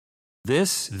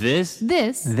This is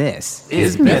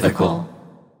mythical.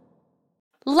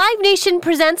 Live Nation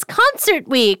presents Concert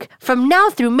Week. From now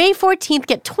through May 14th,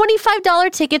 get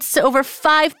 $25 tickets to over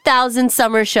 5,000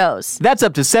 summer shows. That's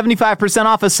up to 75%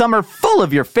 off a summer full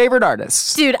of your favorite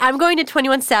artists. Dude, I'm going to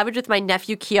 21 Savage with my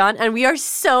nephew Keon, and we are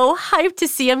so hyped to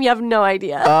see him. You have no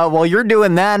idea. While you're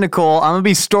doing that, Nicole, I'm going to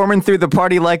be storming through the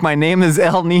party like my name is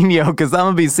El Nino, because I'm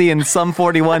going to be seeing Sum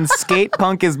 41. Skate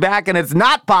punk is back, and it's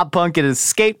not pop punk, it is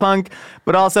skate punk.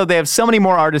 But also, they have so many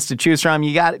more artists to choose from.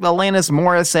 You got Alanis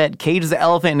Morissette, Cage the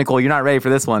Elephant. Nicole, you're not ready for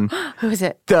this one. Who is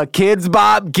it? The Kids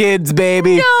Bob Kids,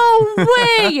 baby. No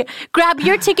way! Grab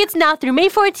your tickets now through May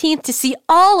 14th to see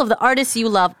all of the artists you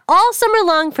love all summer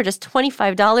long for just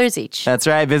 $25 each. That's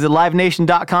right. Visit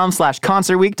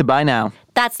livenation.com/concert week to buy now.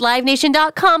 That's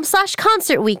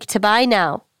livenation.com/concert week to buy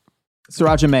now.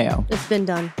 Sriracha mayo. It's been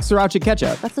done. Sriracha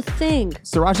ketchup. That's a thing.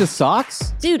 Sriracha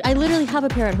socks. Dude, I literally have a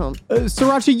pair at home.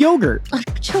 Sriracha yogurt.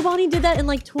 Chobani did that in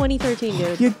like 2013,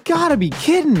 dude. You gotta be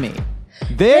kidding me.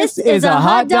 This is a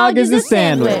hot dog is a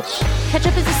sandwich.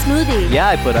 Ketchup is a smoothie. Yeah,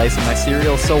 I put ice in my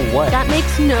cereal, so what? That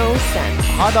makes no sense. A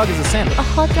hot dog is a sandwich. A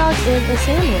hot dog is a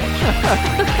sandwich.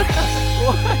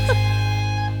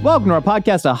 Welcome to our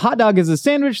podcast, A Hot Dog is a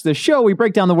Sandwich, the show we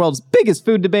break down the world's biggest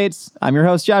food debates. I'm your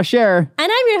host, Josh Scherer.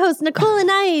 And I'm your host, Nicole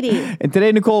Anaidi. And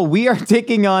today, Nicole, we are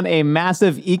taking on a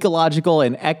massive ecological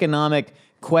and economic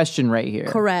question right here.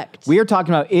 Correct. We are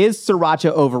talking about, is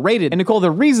Sriracha overrated? And Nicole,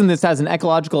 the reason this has an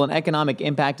ecological and economic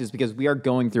impact is because we are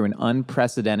going through an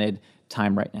unprecedented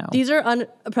time right now. These are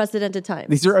unprecedented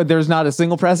times. There's not a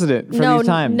single precedent for these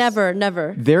times.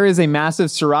 Never. There is a massive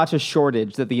Sriracha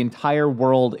shortage that the entire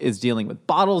world is dealing with.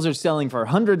 Bottles are selling for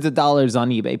hundreds of dollars on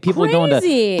eBay. People are going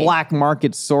to black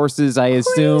market sources, I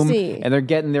assume, and they're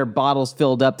getting their bottles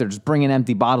filled up. They're just bringing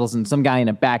empty bottles, and some guy in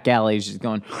a back alley is just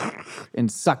going and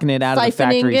sucking it out of the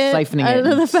factory, siphoning it,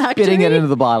 and spitting it into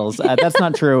the bottles. That's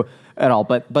not true at all.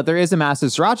 But there is a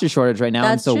massive Sriracha shortage right now,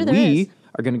 That's and so true, we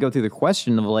are going to go through the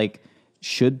question of like,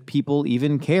 should people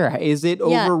even care? Is it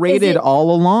overrated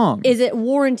all along? Is it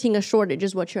warranting a shortage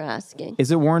is what you're asking. Is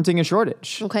it warranting a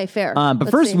shortage? Okay, fair. But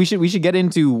first, we should get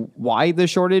into why the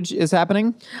shortage is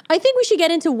happening. I think we should get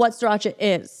into what Sriracha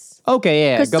is. Okay,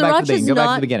 yeah. Go back to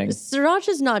the beginning.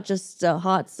 Sriracha's not just a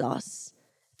hot sauce.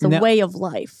 It's a way of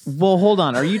life. Well, hold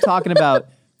on. Are you talking about...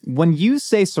 When you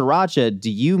say Sriracha, do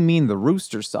you mean the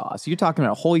rooster sauce? You're talking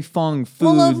about Hoi Fong Foods.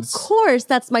 Well, of course,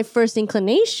 that's my first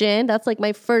inclination. That's like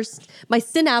my synapses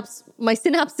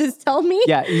tell me.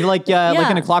 Yeah, you like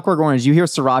in A Clockwork Orange, you hear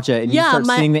Sriracha and you start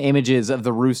seeing the images of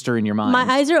the rooster in your mind.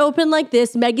 My eyes are open like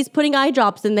this. Maggie's putting eye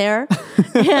drops in there,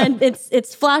 and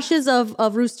it's flashes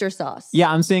of rooster sauce.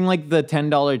 Yeah, I'm seeing like the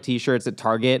 $10 T-shirts at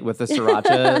Target with the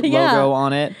Sriracha logo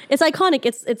on it. It's iconic.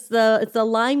 It's the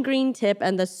lime green tip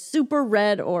and the super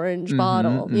red orange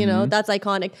bottle. You know, that's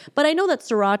iconic. But I know that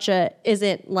Sriracha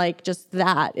isn't like just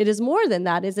that. It is more than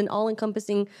that. It's an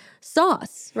all-encompassing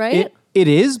sauce, right? It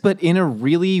is, but in a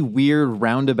really weird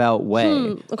roundabout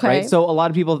way. Okay. Right? So a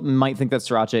lot of people might think that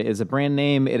Sriracha is a brand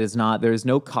name. It is not. There is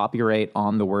no copyright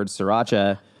on the word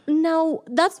Sriracha. No,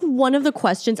 that's one of the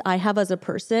questions I have as a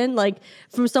person, like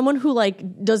from someone who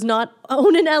like does not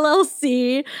own an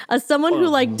LLC, as someone who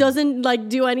like doesn't like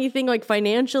do anything like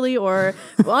financially or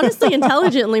honestly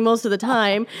intelligently most of the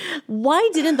time. Why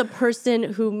didn't the person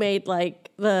who made like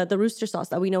the rooster sauce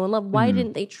that we know and love, why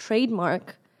didn't they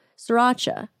trademark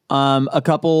Sriracha? A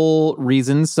couple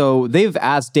reasons. So they've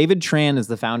asked, David Tran is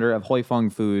the founder of Hoi Fong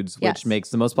Foods, which makes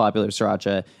the most popular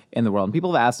Sriracha in the world. And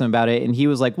people have asked him about it. And he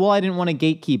was like, well, I didn't want to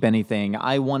gatekeep anything.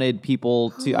 I wanted people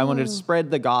to, I wanted to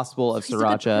spread the gospel of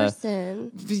Sriracha.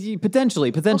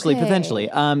 Potentially. So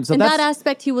in that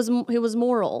aspect, he was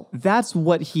moral. That's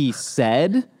what he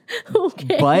said.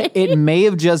 Okay. But it may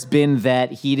have just been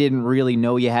that he didn't really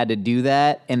know you had to do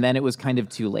that. And then it was kind of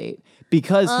too late.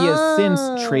 Because he has since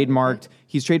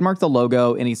trademarked the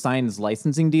logo and he signs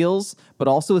licensing deals, but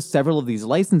also several of these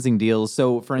licensing deals.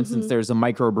 So, for instance, there's a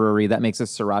microbrewery that makes a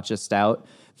Sriracha stout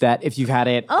that if you've had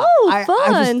it,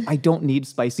 fun. I don't need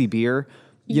spicy beer.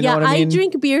 You know what I mean? I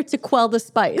drink beer to quell the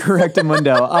spice.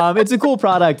 Correctamundo. It's a cool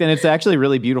product, and it's actually a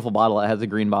really beautiful bottle. It has a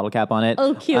green bottle cap on it.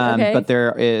 Oh, cute. Okay. But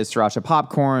there is Sriracha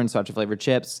popcorn, Sriracha flavored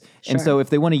chips. Sure. And so if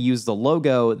they want to use the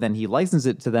logo, then he licensed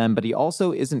it to them, but he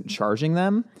also isn't charging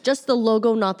them. Just the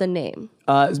logo, not the name.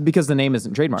 Because the name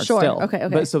isn't trademarked still. Okay.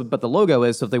 But the logo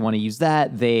is, so if they want to use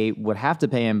that, they would have to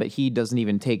pay him, but he doesn't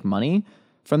even take money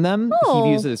from them. He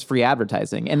views it as free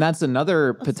advertising. And that's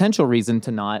another potential reason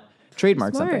to not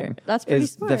trademark smart. something. That's pretty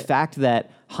is smart. The fact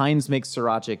that Heinz makes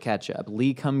sriracha ketchup,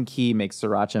 Lee Kum Kee makes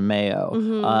sriracha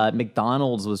mayo,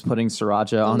 McDonald's was putting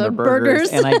sriracha on their burgers.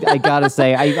 And I gotta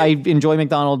say, I enjoy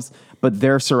McDonald's, but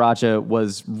their sriracha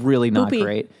was really not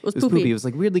great. It was poopy. poopy. It was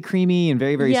like weirdly creamy and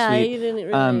very, very sweet. Yeah, you didn't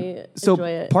really enjoy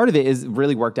it. Part of it is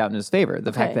really worked out in his favor.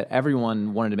 The fact that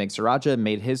everyone wanted to make sriracha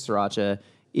made his sriracha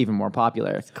even more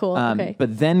popular. That's cool. Okay.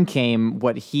 But then came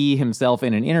what he himself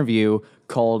in an interview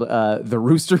called the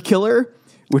Rooster Killer,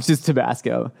 which is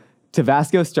Tabasco.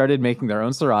 Tabasco started making their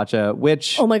own sriracha,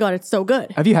 which... Oh my God, it's so good.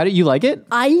 Have you had it? You like it?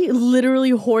 I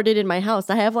literally hoard it in my house.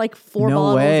 I have like 4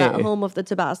 bottles at home of the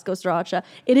Tabasco sriracha.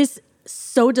 It is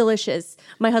so delicious.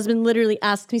 My husband literally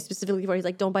asked me specifically for it. He's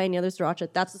like, don't buy any other sriracha.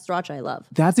 That's the sriracha I love.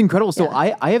 That's incredible. So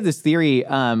I have this theory.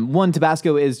 One,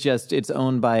 Tabasco is just, it's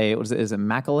owned by, what is it? Is it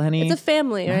McElhenney? It's a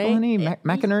family, right?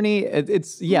 McInerney?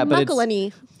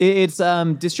 McElhenney.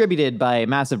 It's distributed by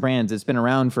massive brands. It's been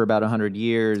around for about 100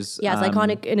 years. Yeah, it's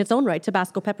iconic in its own right.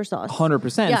 Tabasco pepper sauce.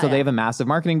 100%. They have a massive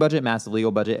marketing budget, massive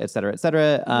legal budget, et cetera, et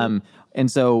cetera. And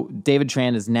so David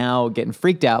Tran is now getting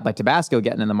freaked out by Tabasco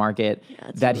getting in the market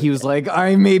that he was like,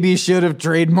 I maybe should have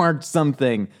trademarked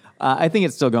something. I think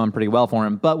it's still going pretty well for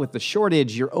him. But with the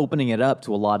shortage, you're opening it up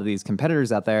to a lot of these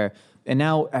competitors out there. And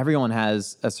now everyone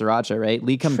has a sriracha, right?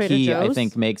 Lee Kum Kee, I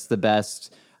think, makes the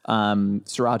best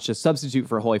sriracha substitute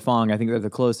for Hoi Fong. I think they're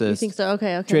the closest. You think so?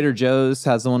 Okay. Trader Joe's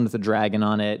has the one with the dragon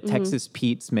on it. Texas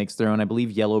Pete's makes their own. I believe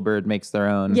Yellowbird makes their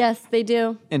own. Yes, they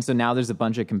do. And so now there's a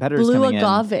bunch of competitors blue coming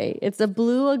agave. in. It's a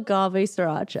blue agave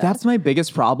sriracha. That's my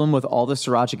biggest problem with all the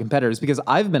sriracha competitors, because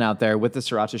I've been out there with the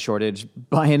sriracha shortage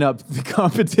buying up the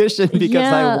competition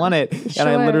because I want it. Sure. And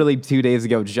I literally 2 days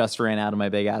ago just ran out of my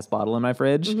big ass bottle in my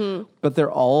fridge. But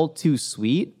they're all too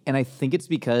sweet. And I think it's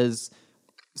because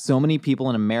so many people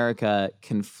in America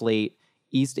conflate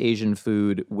East Asian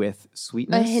food with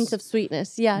sweetness. A hint of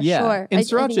sweetness. Yeah. Sure. And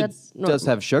sriracha does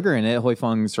have sugar in it. Hoi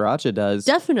Fong sriracha does.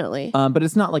 Definitely. But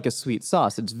it's not like a sweet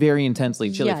sauce. It's very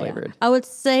intensely chili flavored. I would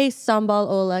say sambal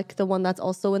olek, the one that's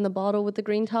also in the bottle with the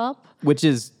green top. Which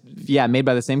is, made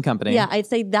by the same company. Yeah, I'd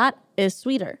say that is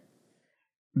sweeter.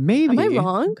 Maybe. Am I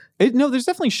wrong? No, there's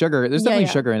definitely sugar. There's definitely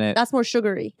sugar in it. That's more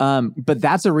sugary. But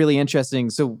that's a really interesting...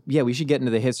 So, we should get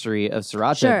into the history of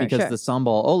sriracha because the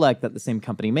sambal olek that the same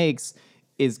company makes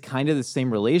is kind of the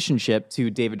same relationship to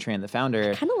David Tran, the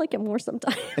founder. I kind of like it more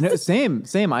sometimes. And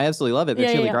same. I absolutely love it. The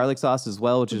chili garlic sauce as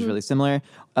well, which is really similar.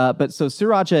 But so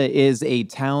Sriracha is a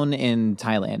town in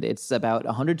Thailand. It's about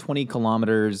 120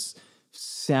 kilometers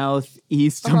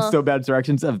southeast, I'm so bad at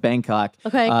directions, of Bangkok.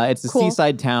 Okay, it's a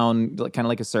seaside town, kind of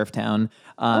like a surf town.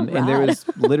 And there was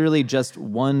literally just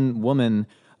one woman.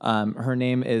 Her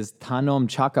name is Tanom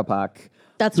Chakapak.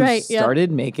 That's right.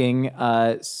 Started making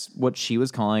what she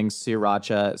was calling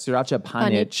sriracha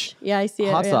panich. Yeah, I see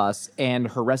it. Hot sauce. And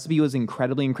her recipe was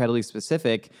incredibly, incredibly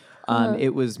specific.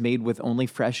 It was made with only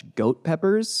fresh goat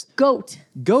peppers. Goat.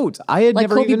 I had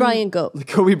never Kobe Bryant goat.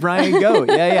 Kobe Bryant goat.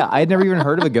 Yeah. I had never even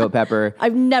heard of a goat pepper.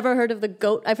 I've never heard of the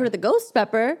goat. I've heard of the ghost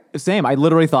pepper. Same. I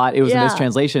literally thought it was a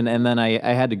mistranslation, and then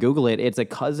I had to Google it. It's a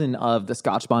cousin of the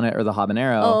Scotch bonnet or the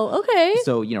habanero. Oh, okay.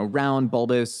 So, round,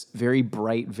 bulbous, very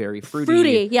bright, very fruity.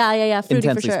 Fruity. Yeah. Fruity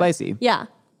intensely for sure. Spicy. Yeah.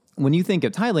 When you think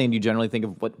of Thailand, you generally think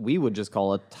of what we would just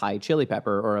call a Thai chili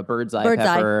pepper or a bird's eye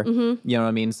pepper. You know what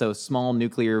I mean? So small,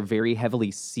 nuclear, very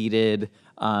heavily seeded.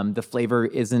 The flavor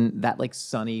isn't that like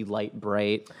sunny, light,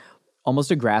 bright, almost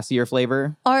a grassier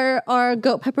flavor. Are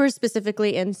goat peppers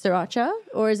specifically in sriracha,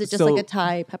 or is it just like a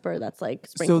Thai pepper that's like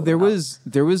sprinkled? So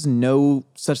there was no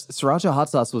such sriracha hot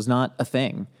sauce was not a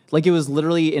thing. Like it was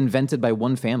literally invented by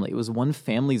one family. It was one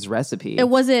family's recipe. It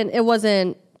wasn't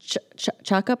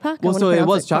Chakapak? Well, so it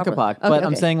was Chakapak, but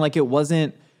I'm saying like it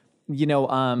wasn't,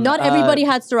 not everybody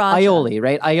had sriracha. Aioli,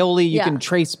 right? Aioli, you can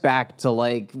trace back to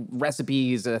like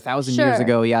recipes 1,000 years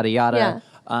ago, yada, yada,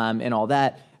 and all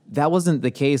that. That wasn't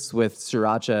the case with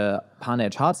sriracha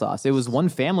panich hot sauce. It was one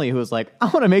family who was like, I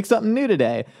want to make something new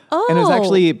today. Oh. And it was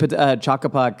actually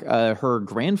Chakapak, her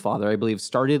grandfather, I believe,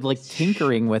 started like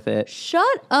tinkering with it.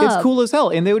 Shut up. It's cool as hell.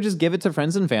 And they would just give it to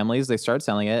friends and families. They start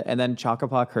selling it. And then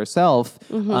Chakapak herself,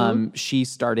 she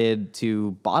started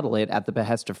to bottle it at the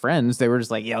behest of friends. They were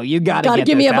just like, yo, you gotta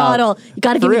give me a out. bottle. You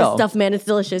gotta give me this stuff, man. It's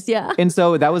delicious. Yeah. And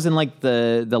so that was in like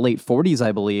the late 40s,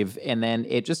 I believe. And then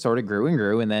it just sort of grew and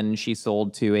grew. And then she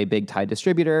sold to a big Thai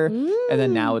distributor. And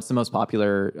then now it's the most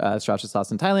popular sriracha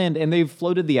sauce in Thailand. And they've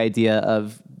floated the idea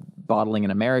of bottling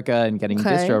in America and getting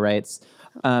distro rights.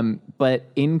 But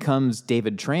in comes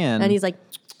David Tran. And he's like,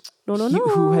 no.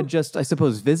 Who had just, I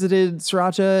suppose, visited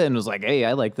sriracha and was like, hey,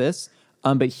 I like this.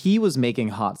 But he was making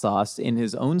hot sauce in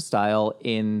his own style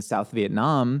in South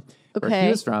Vietnam where he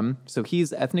was from. So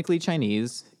he's ethnically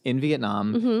Chinese in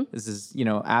Vietnam. Mm-hmm. This is,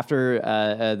 after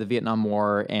the Vietnam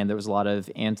War, and there was a lot of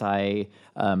anti-Chinese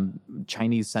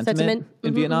sentiment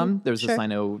in Vietnam. There was the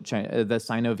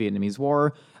Sino-Vietnamese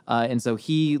War. And so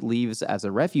he leaves as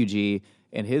a refugee,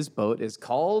 and his boat is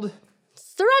called...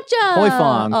 Sriracha! Hoi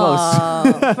Fong. Close.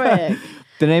 Oh, frick.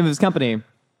 The name of his company.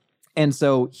 And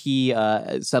so he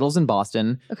settles in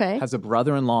Boston, okay. has a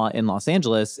brother-in-law in Los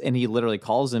Angeles, and he literally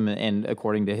calls him, and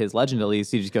according to his legend at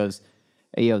least, he just goes,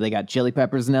 hey, yo, they got chili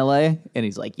peppers in L.A.? And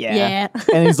he's like, yeah.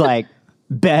 And he's like,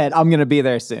 bet, I'm going to be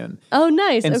there soon. Oh,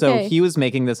 nice. And so he was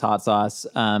making this hot sauce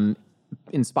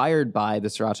inspired by the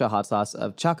Sriracha hot sauce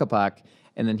of Chacapac.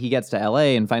 And then he gets to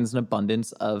L.A. and finds an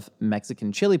abundance of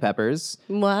Mexican chili peppers.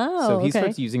 Wow. So he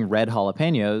starts using red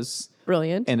jalapenos.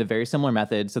 Brilliant. And a very similar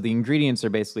method. So the ingredients are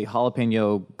basically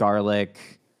jalapeno,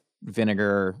 garlic,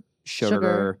 vinegar,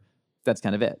 sugar. That's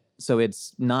kind of it. So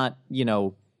it's not,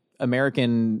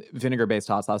 American vinegar-based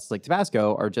hot sauces like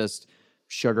Tabasco are just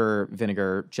sugar,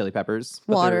 vinegar, chili peppers.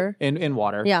 Water. In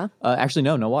water. Yeah. Actually,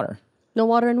 no water. No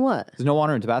water in what? There's no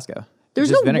water in Tabasco. There's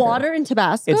no water in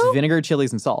Tabasco? It's vinegar,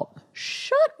 chilies, and salt.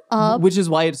 Shut up. Which is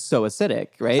why it's so acidic,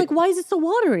 right? It's like, why is it so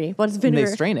watery? What is vinegar? And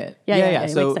they strain it. Yeah.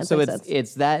 So makes sense.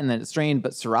 It's that, and then it's strained.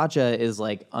 But Sriracha is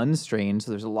like unstrained,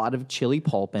 so there's a lot of chili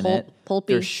pulp in it.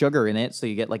 Pulpy. There's sugar in it, so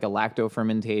you get like a lacto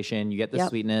fermentation. You get the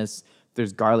sweetness.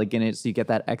 There's garlic in it, so you get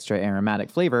that extra aromatic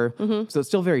flavor. Mm-hmm. So it's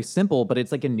still very simple, but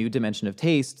it's like a new dimension of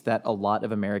taste that a lot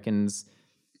of Americans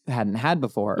hadn't had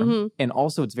before. Mm-hmm. And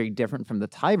also it's very different from the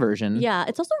Thai version. Yeah,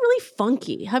 it's also really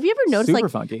funky. Have you ever noticed Super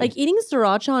funky. Like eating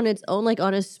sriracha on its own, like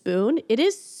on a spoon, it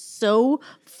is so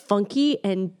funky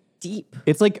and deep.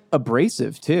 It's like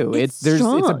abrasive too. It's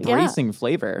a bracing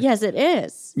flavor. Yes, it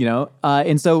is.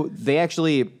 And so they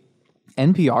actually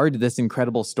NPR did this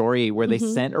incredible story where they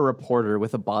sent a reporter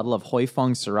with a bottle of Hoi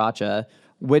Fong Sriracha,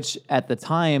 which at the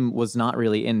time was not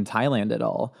really in Thailand at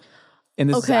all. And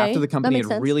this is after the company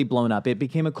had really blown up. It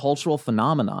became a cultural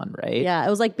phenomenon, right? Yeah, it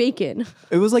was like bacon.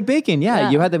 It was like bacon, yeah.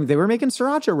 You had them, they were making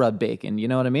Sriracha rub bacon, you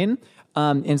know what I mean?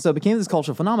 And so it became this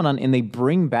cultural phenomenon, and they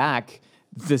bring back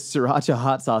the Sriracha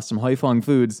hot sauce from Hoi Fong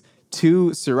Foods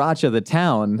to Sriracha the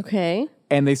town. Okay.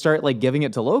 And they start like giving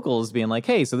it to locals, being like,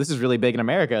 hey, so this is really big in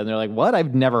America. And they're like, what?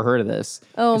 I've never heard of this.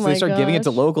 Oh, and so they start giving it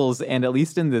to locals, and at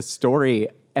least in this story,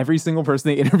 every single person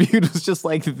they interviewed was just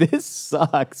like, this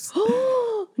sucks.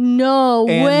 No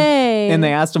way. And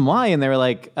they asked him why, and they were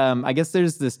like, I guess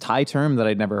there's this Thai term that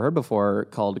I'd never heard before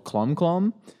called klom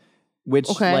klom, which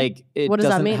like it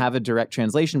doesn't have a direct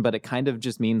translation, but it kind of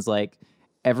just means like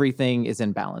everything is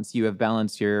in balance. You have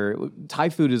balance. Thai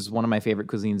food is one of my favorite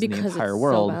cuisines in the entire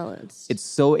world.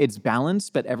 It's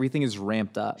balanced, but everything is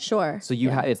ramped up. Sure. So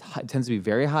it tends to be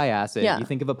very high acid. Yeah. You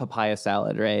think of a papaya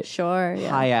salad, right? Sure. Yeah.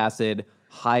 High acid,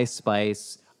 high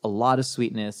spice, a lot of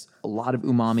sweetness, a lot of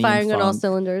umami. Firing and on all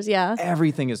cylinders, yeah.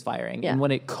 Everything is firing. Yeah. And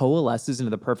when it coalesces into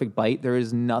the perfect bite, there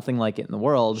is nothing like it in the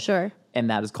world. Sure.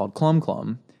 And that is called klom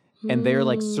klom. And they're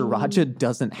like, Sriracha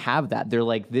doesn't have that. They're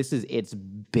like, it's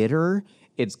bitter,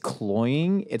 it's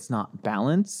cloying, it's not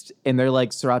balanced. And they're like,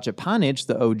 Sriracha Panich,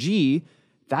 the OG,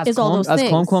 that's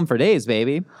klom klom for days,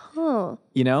 baby. Huh.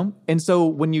 And so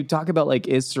when you talk about like,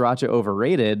 is Sriracha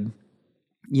overrated?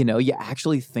 You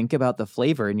actually think about the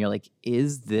flavor and you're like,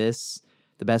 is this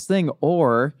the best thing?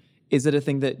 Or is it a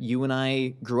thing that you and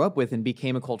I grew up with and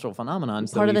became a cultural phenomenon?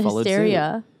 Part of the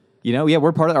hysteria.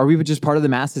 Are we just part of the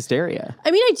mass hysteria?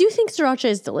 I mean, I do think Sriracha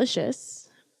is delicious.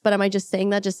 But am I just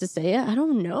saying that just to say it? I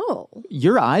don't know.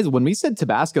 Your eyes, when we said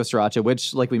Tabasco Sriracha,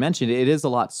 which, like we mentioned, it is a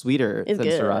lot sweeter than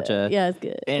Sriracha. Yeah, it's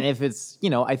good. And if it's,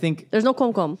 I think... There's no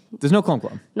klom klom. There's no klom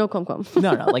klom. No klom klom.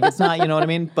 No. Like, it's not, you know what I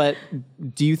mean? But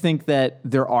do you think that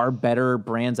there are better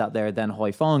brands out there than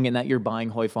Hoi Fong, and that you're buying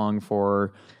Hoi Fong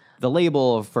for the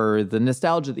label, for the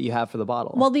nostalgia that you have for the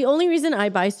bottle? Well, the only reason I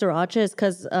buy Sriracha is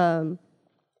because...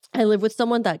 I live with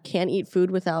someone that can't eat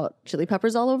food without chili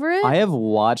peppers all over it. I have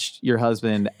watched your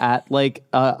husband at like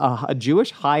a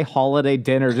Jewish high holiday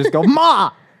dinner just go,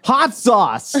 Ma, hot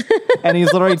sauce. And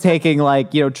he's literally taking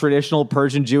like, traditional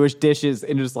Persian Jewish dishes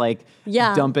and just like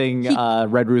dumping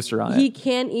Red Rooster on it. He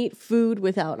can't eat food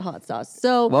without hot sauce.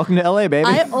 So welcome to LA, baby.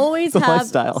 I always have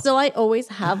lifestyle. So I always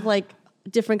have like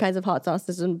different kinds of hot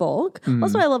sauces in bulk.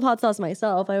 Also, I love hot sauce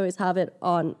myself. I always have it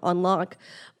on lock.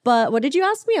 But what did you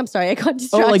ask me? I'm sorry, I got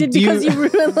distracted because you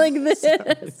ruined like this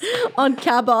on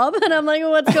kebab, and I'm like,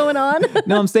 what's going on?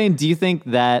 No, I'm saying, do you think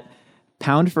that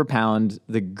pound for pound,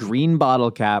 the green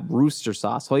bottle cap rooster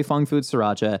sauce, Hoi Fong Food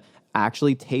Sriracha,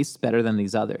 actually tastes better than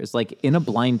these others? Like in a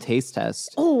blind taste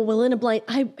test. Oh, well, in a blind,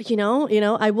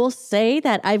 I will say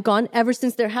that I've gone ever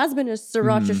since there has been a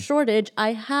sriracha shortage.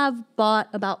 I have bought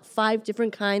about 5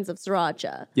 different kinds of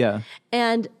sriracha. Yeah.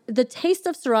 And the taste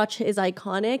of sriracha is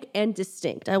iconic and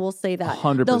distinct. I will say that.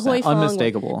 100%.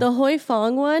 Unmistakable. The Hoi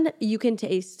Fong one, you can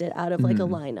taste it out of like a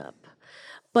lineup.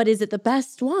 But is it the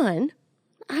best one?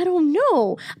 I don't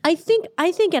know. I think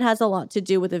it has a lot to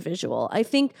do with the visual. I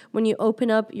think when you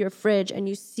open up your fridge and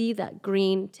you see that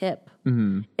green tip,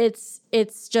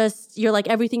 it's just, you're like,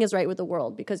 everything is right with the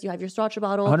world because you have your sriracha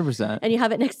bottle 100%. and you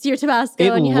have it next to your Tabasco. It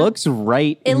and looks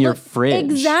right in your fridge.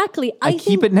 Exactly. I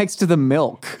keep it next to the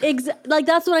milk. Like,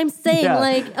 that's what I'm saying. Yeah.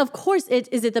 Like, of course,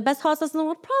 is it the best hot sauce in the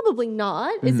world? Probably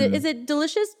not. Is it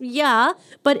delicious? Yeah.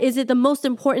 But is it the most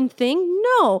important thing?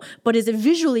 No. But is it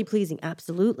visually pleasing?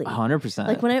 Absolutely. 100%.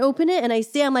 Like when I open it and I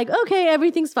see, I'm like, okay,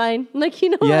 everything's fine. Like, you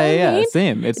know what I mean?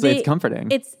 Same. It's comforting.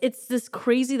 It's this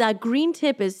crazy, that green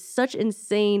tip is such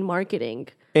insane marketing.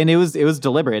 And it was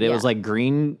deliberate. It was like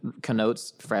green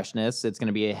connotes freshness. It's going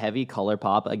to be a heavy color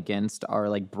pop against our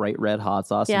like bright red hot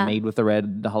sauce made with the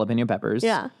red jalapeno peppers.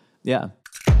 Yeah. Yeah.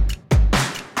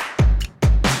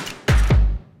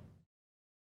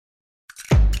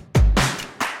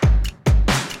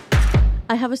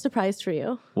 I have a surprise for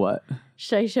you. What?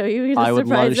 Should I show you the I would love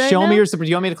surprise to. right Show now? me your surprise. Do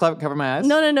you want me to cover my eyes?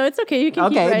 No, it's okay. You can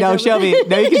keep your Okay, eyes no, open. show me.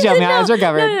 No, you can show me. Eyes are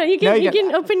covered. No, you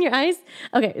can open your eyes.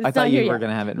 Okay, it's I thought not you here were yet.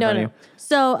 going to have it in front of you.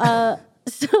 So,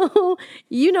 so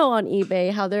you know on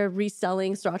eBay how they're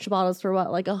reselling sriracha bottles for what,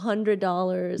 like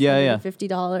 $100, Yeah.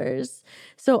 $50.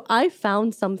 So I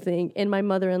found something in my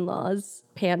mother-in-law's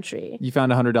pantry. You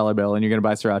found a $100 bill and you're going to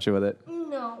buy sriracha with it.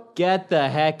 No. Get the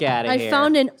heck out of here. I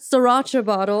found an sriracha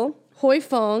bottle, Hoi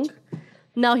Fong.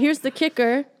 Now here's the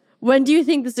kicker. When do you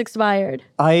think this expired?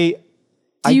 I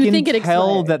you can think it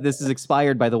tell expired? that this is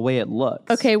expired by the way it looks.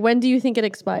 Okay, when do you think it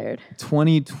expired?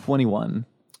 2021.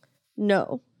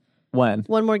 No. When?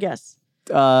 One more guess.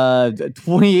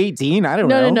 2018? I don't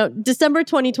know. No. December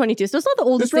 2022. So it's not the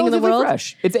oldest It's thing in the relatively world.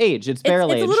 fresh. It's aged. It's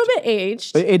barrel aged. It's a little bit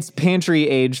aged. It's pantry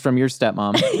aged from your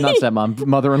stepmom. Not stepmom,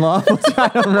 mother-in-law. I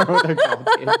don't remember what they're called.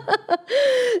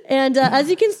 And as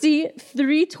you can see,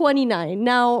 $3.29.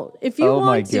 Now, if you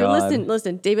want to, God.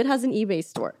 listen, David has an eBay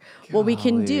store. What we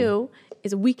can do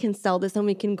is we can sell this and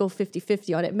we can go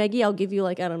 50-50 on it. Maggie, I'll give you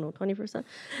 20%.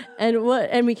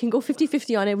 And we can go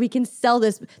 50-50 on it. We can sell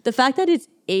this. The fact that it's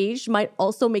aged might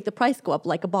also make the price go up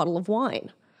like a bottle of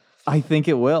wine. I think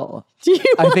it will. Do you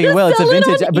I think it will. It's a sell it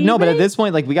vintage. on But no, but eBay? at this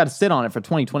point, we got to sit on it for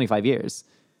 20, 25 years.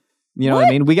 You know what I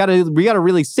mean? We gotta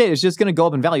really sit. It's just gonna go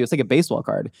up in value. It's like a baseball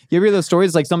card. You ever hear those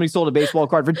stories? Like somebody sold a baseball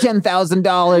card for $10,000 in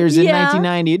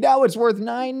 1990. Now it's worth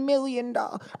 $9 million.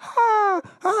 I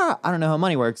don't know how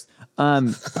money works.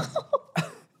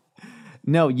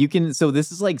 No, you can. So this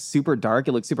is super dark.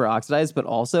 It looks super oxidized, but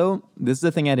also this is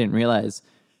the thing I didn't realize.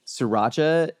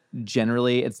 Sriracha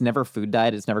generally, it's never food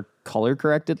dyed. It's never color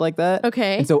corrected like that.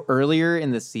 Okay. And so earlier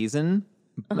in the season,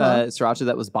 sriracha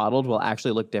that was bottled will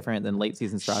actually look different than late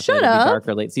season sriracha. Shut It'll up. be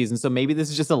darker late season. So maybe this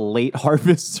is just a late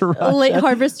harvest sriracha. Late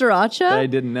harvest sriracha? That I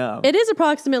didn't know. It is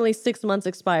approximately 6 months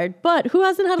expired, but who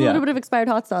hasn't had a Yeah. little bit of expired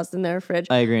hot sauce in their fridge?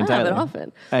 I agree entirely. I have it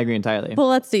often. I agree entirely. Well,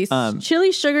 let's see.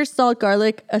 Chili, sugar, salt,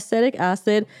 garlic, acetic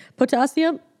acid,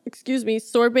 potassium,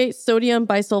 sorbate, sodium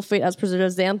bisulfate as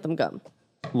preserved xanthan gum.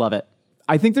 Love it.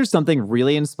 I think there's something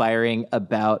really inspiring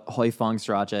about Hoi Fong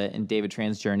Sriracha and David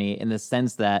Tran's journey in the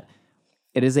sense that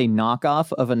it is a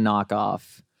knockoff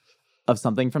of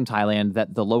something from Thailand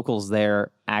that the locals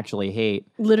there actually hate.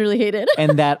 Literally hate it.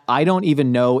 And that I don't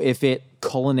even know if it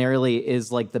culinarily is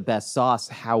the best sauce.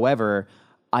 However,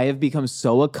 I have become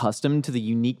so accustomed to the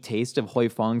unique taste of Hoi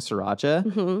Fong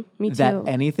Sriracha Me too. that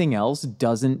anything else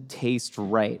doesn't taste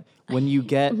right. When you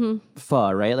get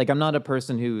pho, right? I'm not a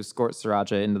person who squirts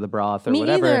sriracha into the broth or Me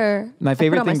whatever. either. My I put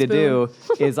favorite it on my thing to do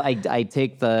is I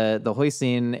take the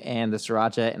hoisin and the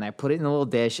sriracha and I put it in a little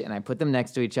dish and I put them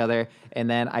next to each other. And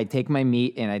then I take my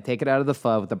meat and I take it out of the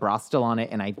pho with the broth still on it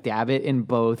and I dab it in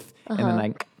both and then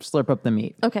I slurp up the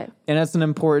meat. Okay. And that's an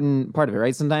important part of it,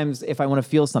 right? Sometimes if I want to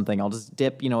feel something, I'll just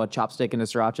dip, a chopstick into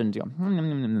sriracha and do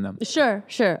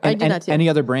Sure. I do that too. Any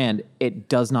other brand, it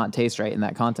does not taste right in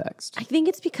that context. I think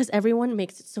it's because everyone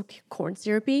makes it so corn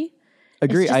syrupy.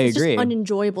 Agree. It's I just agree.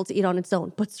 unenjoyable to eat on its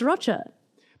own. But sriracha,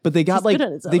 But they got Tastes good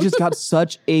on its they own. just got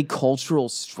such a cultural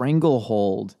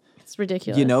stranglehold, it's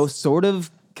ridiculous. sort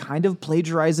of kind of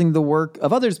plagiarizing the work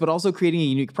of others, but also creating a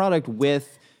unique product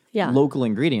with local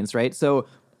ingredients, right? So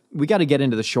we got to get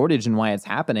into the shortage and why it's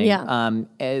happening. Yeah.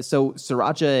 So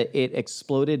Sriracha, it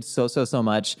exploded so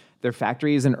much. Their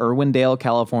factory is in Irwindale,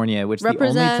 California, which the only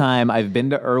Represent. time I've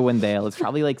been to Irwindale, it's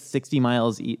probably 60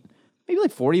 miles maybe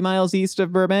like 40 miles east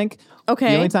of Burbank. Okay.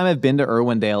 The only time I've been to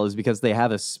Irwindale is because they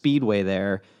have a speedway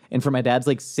there. And for my dad's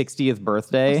like 60th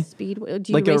birthday, Speedway?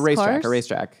 Do you like race cars? a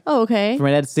racetrack. Oh, okay. For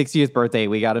my dad's 60th birthday,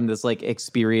 we got him this like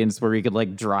experience where he could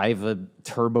like drive a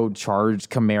turbocharged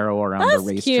Camaro around the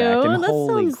racetrack. Cute. And That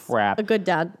holy sounds crap. a good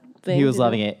dad thing. He was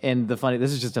loving it. And this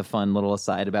is just a fun little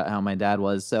aside about how my dad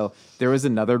was. So there was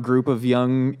another group of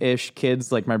young-ish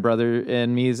kids, like my brother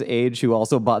and me's age, who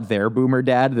also bought their boomer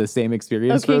dad the same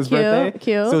experience for his birthday.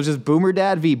 Cute. So it's just boomer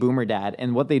dad v boomer dad.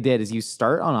 And what they did is you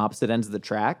start on opposite ends of the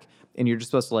track, and you're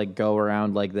just supposed to like go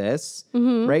around like this,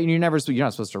 right? And you're not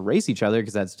supposed to race each other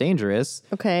because that's dangerous.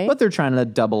 Okay. But they're trying to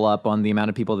double up on the amount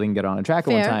of people they can get on a track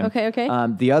at one time.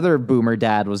 Okay. The other boomer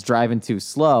dad was driving too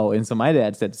slow, and so my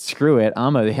dad said, "Screw it,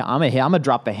 I'm gonna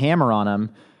drop the hammer on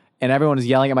him." And everyone was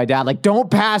yelling at my dad, like, "Don't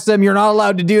pass him! You're not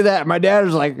allowed to do that." My dad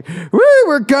was like, "Woo,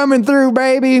 we're coming through,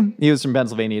 baby." He was from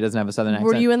Pennsylvania. He doesn't have a southern accent.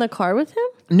 Were you in the car with him?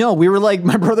 No, we were like,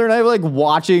 my brother and I were like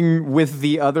watching with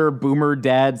the other boomer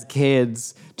dad's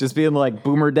kids, just being like,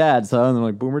 "Boomer dads, huh?" And they're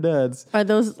like, "Boomer dads." Are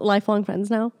those lifelong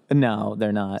friends now? No,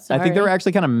 they're not. I think they were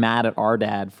actually kind of mad at our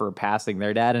dad for passing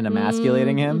their dad and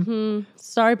emasculating him.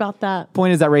 Sorry about that.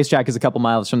 Point is, that racetrack is a couple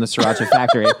miles from the Sriracha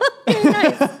factory.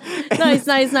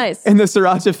 Nice. And the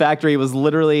Sriracha factory was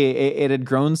literally, it had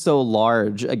grown so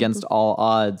large against all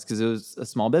odds because it was a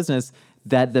small business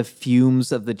that the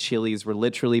fumes of the chilies were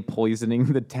literally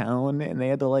poisoning the town, and they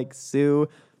had to like sue.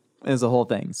 It was a whole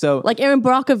thing. So Like Aaron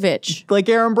Brockovich. just like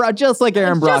Aaron Brockovich. Just like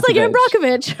Aaron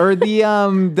Brockovich. Or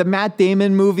the Matt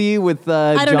Damon movie with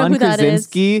John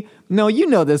Krasinski. No, you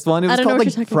know this one. It was called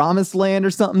like Promised Land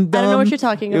or something dumb. I don't know what you're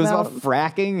talking about. It was about. about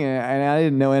fracking, and I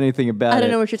didn't know anything about it. I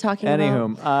don't know what you're talking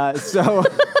about.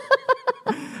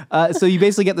 So you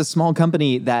basically get this small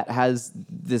company that has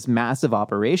this massive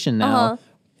operation now,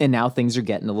 and now things are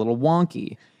getting a little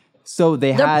wonky. So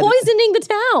they're poisoning the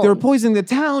town. They were poisoning the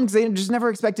town because they just never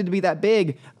expected to be that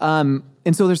big. And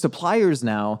so their suppliers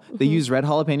now, they use red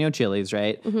jalapeno chilies,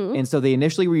 right? And so they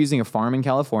initially were using a farm in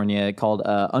California called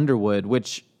Underwood,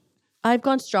 which... I've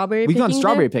gone strawberry picking. We've gone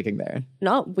strawberry there. picking there.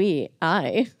 Not we,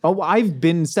 I. Oh, I've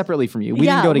been separately from you. We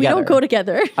didn't go together. We don't go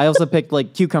together. I also picked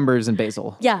like cucumbers and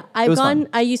basil. Yeah, I've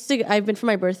been for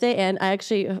my birthday, and I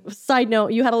actually, side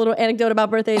note, you had a little anecdote about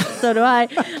birthdays, so do I.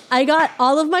 I got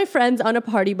all of my friends on a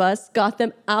party bus, got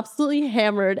them absolutely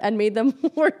hammered, and made them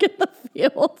work in the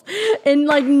field in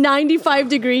like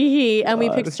 95-degree heat, and we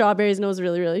picked strawberries, and it was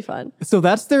really, really fun. So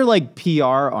that's their like PR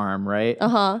arm, right?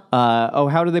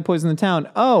 How did they poison the town?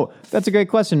 Oh, that's a great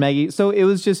question, Maggie. So it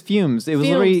was just fumes. It was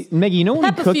literally, Maggie, you know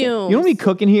when we cook? You know when we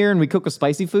cook in here and we cook with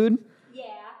spicy food? Yeah.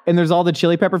 And there's all the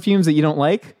chili pepper fumes that you don't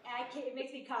like? It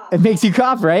makes me cough. It makes you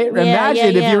cough, right?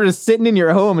 Imagine if you were just sitting in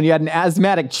your home and you had an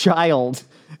asthmatic child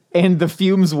and the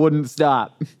fumes wouldn't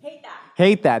stop.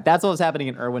 Hate that. That's what was happening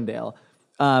in Irwindale.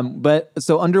 But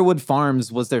so Underwood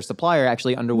Farms was their supplier,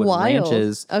 actually Underwood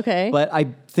Ranches. Okay. But I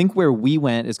think where we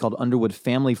went is called Underwood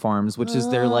Family Farms, which is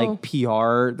their like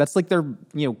PR. That's like their,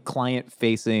 client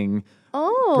facing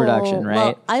production, right?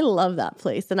 Well, I love that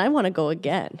place and I want to go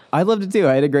again. I loved it too.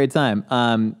 I had a great time.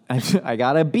 I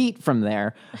got a beat from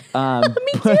there. Me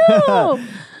too.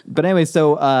 But anyway,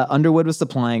 so Underwood was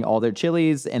supplying all their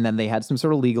chilies, and then they had some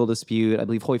sort of legal dispute. I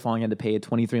believe Hoi Fong had to pay a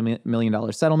 $23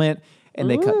 million settlement. And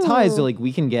they cut ties. They're like,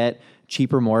 we can get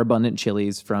cheaper, more abundant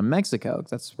chilies from Mexico.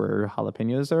 That's where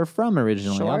jalapenos are from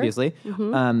originally, obviously.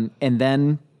 And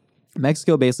then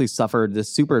Mexico basically suffered this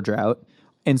super drought.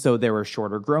 And so there were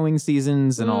shorter growing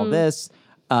seasons and all this.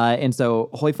 And so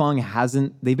Hoi Fong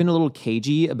they've been a little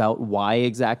cagey about why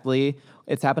exactly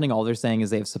it's happening. All they're saying is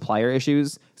they have supplier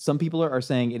issues. Some people are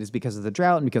saying it is because of the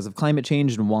drought and because of climate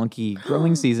change and wonky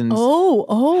growing seasons.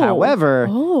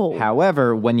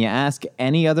 However, when you ask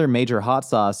any other major hot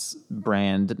sauce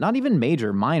brand, not even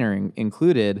major, minor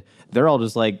included, they're all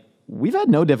just like, we've had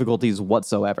no difficulties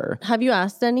whatsoever. Have you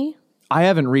asked any? I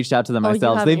haven't reached out to them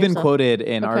myself. They've been quoted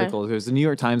in Okay. articles. There's a New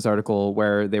York Times article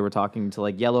where they were talking to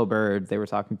like Yellowbird. They were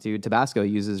talking to Tabasco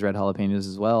uses red jalapenos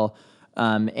as well.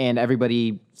 And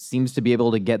everybody seems to be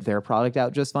able to get their product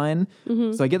out just fine.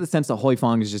 So I get the sense that Hoi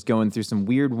Fong is just going through some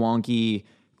weird, wonky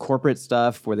corporate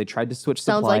stuff where they tried to switch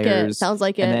suppliers. Sounds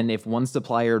like it. And then if one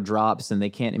supplier drops and they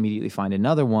can't immediately find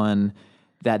another one,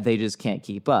 that they just can't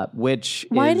keep up, Why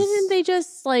didn't they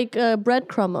just like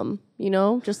breadcrumb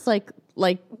them, just like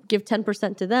give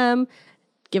 10% to them,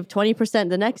 give 20%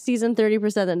 the next season,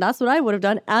 30%, and that's what I would have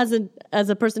done as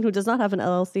a person who does not have an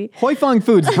LLC. Hoi Fong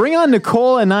Foods, bring on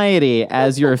Nicole Aniety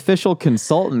as your official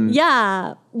consultant.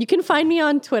 Yeah, you can find me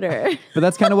on Twitter. But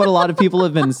that's kind of what a lot of people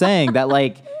have been saying, that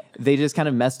like they just kind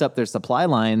of messed up their supply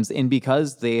lines. And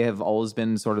because they have always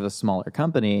been sort of a smaller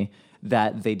company,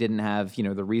 that they didn't have,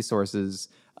 the resources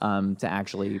to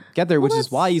actually get there, which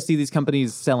is why you see these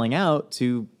companies selling out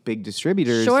to big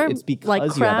distributors. Sure, it's because like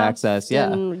you have access.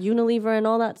 Yeah. And Unilever and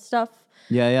all that stuff.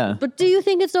 Yeah. But do you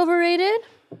think it's overrated?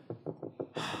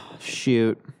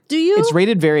 Shoot. Do you? It's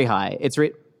rated very high.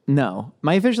 No.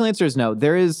 My official answer is no.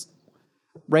 There is,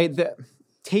 right? The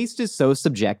taste is so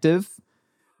subjective,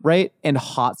 right? And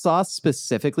hot sauce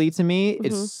specifically to me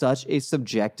is such a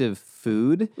subjective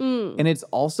food. And it's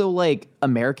also like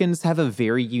Americans have a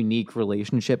very unique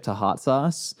relationship to hot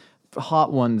sauce.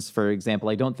 Hot ones, for example,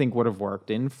 I don't think would have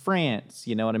worked in France.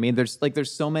 You know what I mean?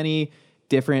 There's so many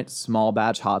different small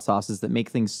batch hot sauces that make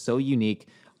things so unique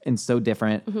and so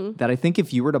different that I think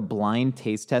if you were to blind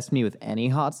taste test me with any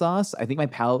hot sauce, I think my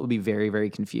palate would be very, very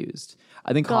confused.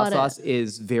 I think hot sauce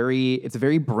is it's a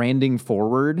very branding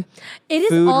forward. It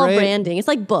is all branding. It's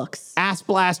like books. Ass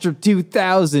Blaster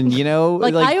 2000,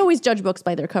 Like I always judge books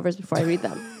by their covers before I read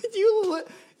them.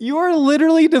 You are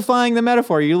literally defying the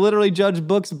metaphor. You literally judge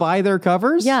books by their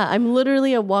covers? Yeah, I'm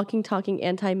literally a walking, talking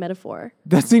anti-metaphor.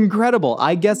 That's incredible.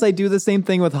 I guess I do the same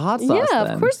thing with hot sauce. Yeah,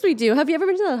 of course we do. Have you ever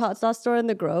been to that hot sauce store in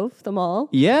the Grove, the mall?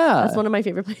 Yeah. That's one of my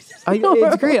favorite places.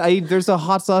 It's great. There's a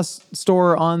hot sauce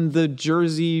store on the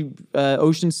Jersey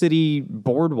Ocean City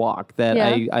boardwalk that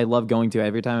I love going to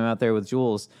every time I'm out there with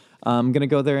Jules. I'm going to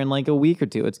go there in like a week or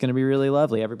two. It's going to be really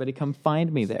lovely. Everybody come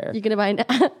find me there. You're going to buy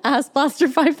an Ass Blaster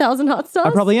 5000 hot sauce? I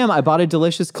probably am. I bought a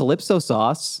delicious Calypso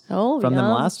sauce from them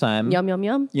last time. Yum, yum,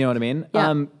 yum. You know what I mean?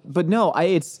 Yeah. But no,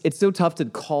 it's so tough to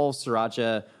call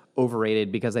Sriracha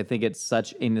overrated because I think it's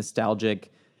such a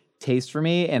nostalgic taste for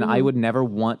me, and I would never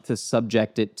want to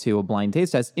subject it to a blind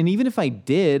taste test. And even if I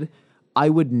did, I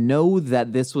would know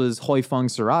that this was Hoi Fong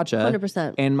Sriracha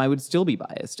 100%. And I would still be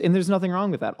biased. And there's nothing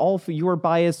wrong with that. You are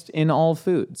biased in all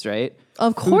foods, right?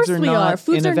 Of course we are.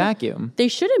 Foods are in a vacuum. They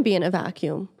shouldn't be in a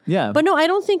vacuum. Yeah. But no, I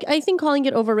think calling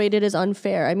it overrated is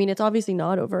unfair. I mean, it's obviously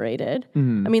not overrated. I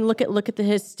mean, look at the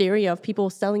hysteria of people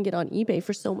selling it on eBay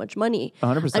for so much money.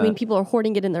 100%. I mean, people are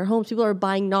hoarding it in their homes. People are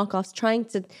buying knockoffs, trying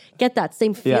to get that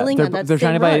same feeling. They're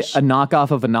trying to buy a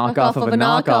knockoff of a knockoff of a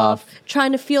knockoff.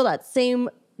 Trying to feel that same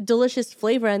delicious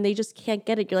flavor, and they just can't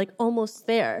get it. You're like almost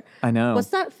there. I know. What's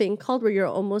that thing called where you're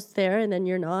almost there and then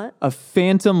you're not? A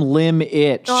phantom limb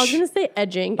itch. Oh, I was gonna say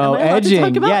edging. Oh,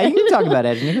 edging. Yeah, you can talk about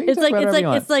edging. It's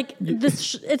like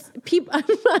this. It's people. I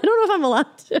don't know if I'm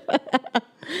allowed to.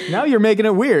 Now you're making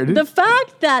it weird. The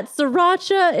fact that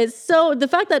the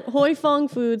fact that Hoi Fong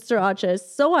Food Sriracha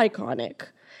is so iconic.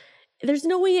 There's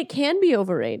no way it can be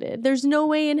overrated. There's no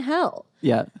way in hell.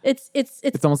 Yeah. It's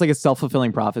almost like a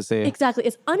self-fulfilling prophecy. Exactly.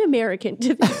 It's un-American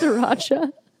to think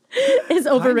Sriracha is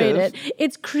overrated.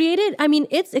 Kind of.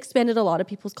 It's expanded a lot of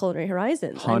people's culinary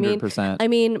horizons. 100%. I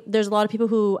mean, there's a lot of people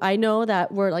who I know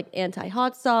that were like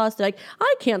anti-hot sauce. They're like,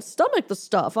 I can't stomach the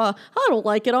stuff. I don't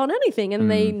like it on anything. And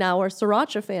they now are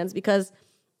Sriracha fans because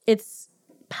it's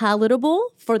palatable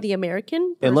for the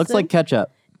American person. It looks like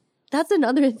ketchup. That's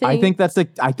another thing. I think that's a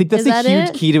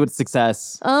huge key to its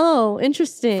success. Oh,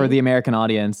 interesting. For the American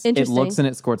audience. It looks and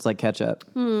it squirts like ketchup.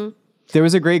 There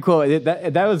was a great quote.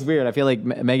 That was weird. I feel like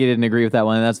Maggie didn't agree with that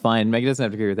one, and that's fine. Maggie doesn't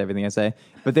have to agree with everything I say.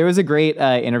 But there was a great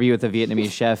interview with a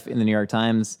Vietnamese chef in the New York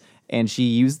Times, and she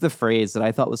used the phrase that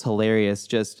I thought was hilarious,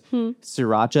 just,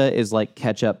 Sriracha is like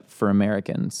ketchup for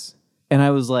Americans. And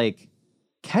I was like,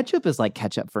 ketchup is like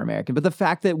ketchup for Americans. But the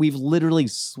fact that we've literally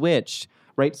switched...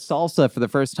 Right, salsa for the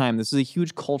first time. This is a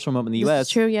huge cultural moment in the U.S. That's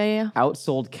true, yeah.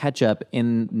 Outsold ketchup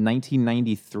in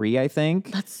 1993, I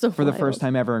think. That's so for the first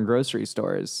time ever in grocery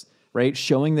stores. Right,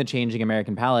 showing the changing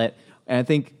American palate. And I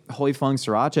think Hoi Fong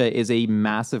Sriracha is a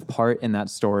massive part in that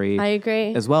story. I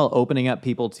agree. As well, opening up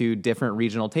people to different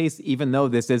regional tastes, even though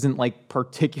this isn't like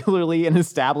particularly an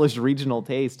established regional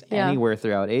taste anywhere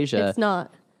throughout Asia. It's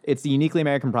not. It's a uniquely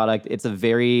American product. It's a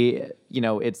very,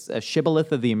 it's a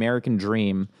shibboleth of the American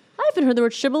dream. I haven't heard the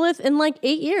word shibboleth in like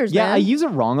 8 years. Yeah, man. I use it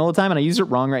wrong all the time, and I use it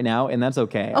wrong right now, and that's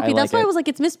okay. Okay, that's why I was like,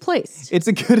 it's misplaced. It's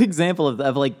a good example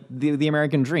of like the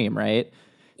American dream, right?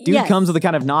 Dude comes with a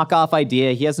kind of knockoff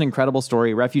idea. He has an incredible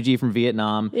story. Refugee from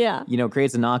Vietnam. Yeah.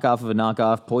 Creates a knockoff of a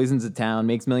knockoff, poisons a town,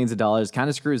 makes millions of dollars, kind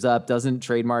of screws up, doesn't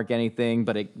trademark anything,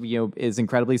 but it is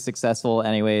incredibly successful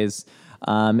anyways.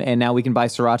 And now we can buy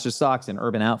Sriracha socks in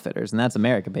Urban Outfitters, and that's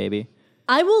America, baby.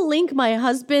 I will link my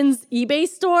husband's eBay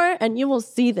store, and you will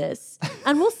see this,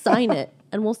 and we'll sign it,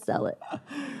 and we'll sell it.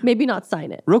 Maybe not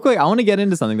sign it. Real quick, I want to get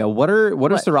into something though. What are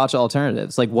Sriracha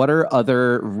alternatives? Like, what are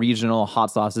other regional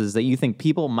hot sauces that you think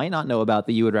people might not know about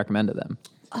that you would recommend to them?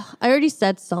 I already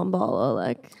said sambal,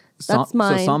 Oleg. That's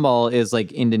mine. So sambal is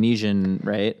like Indonesian,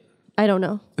 right? I don't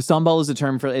know. Sambal is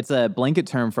it's a blanket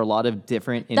term for a lot of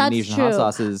different Indonesian hot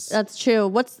sauces. That's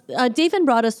true. David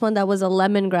brought us one that was a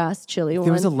lemongrass chili one.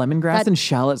 There was a lemongrass and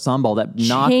shallot sambal that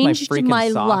knocked my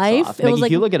freaking socks life. off. Maggie,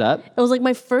 if you look it up. It was like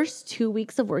my first 2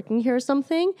 weeks of working here or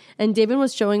something, and David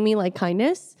was showing me like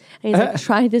kindness, and he's like,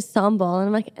 try this sambal, and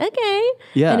I'm like, okay.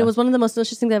 Yeah. And it was one of the most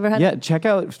delicious things I've ever had. Yeah,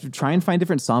 try and find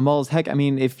different sambals. Heck, I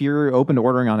mean, if you're open to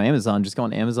ordering on Amazon, just go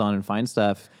on Amazon and find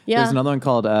stuff. Yeah. There's another one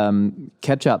called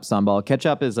ketchup sambal.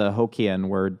 Ketchup is a Hokkien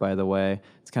word, by the way.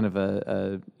 It's kind of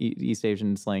a East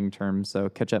Asian slang term. So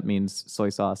ketchup means soy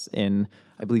sauce in,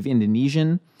 I believe,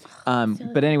 Indonesian.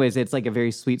 But anyways, it's like a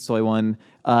very sweet soy one.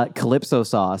 Calypso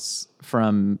sauce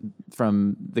from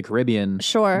the Caribbean.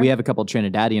 Sure. We have a couple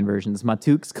Trinidadian versions.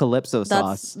 Matuk's Calypso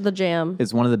sauce. That's the jam.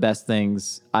 Is one of the best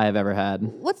things I have ever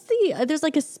had. There's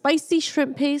like a spicy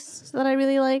shrimp paste that I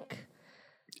really like.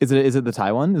 Is it the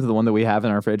Thai one? Is it the one that we have in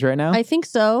our fridge right now? I think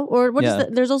so. Or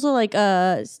there's also like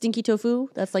stinky tofu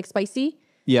that's like spicy.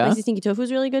 Yeah. Spicy stinky tofu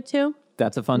is really good too.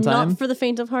 That's a fun time. Not for the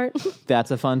faint of heart.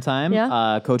 That's a fun time.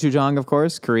 Yeah. Gochujang, of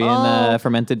course, Korean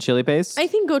fermented chili paste. I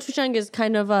think gochujang is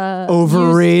kind of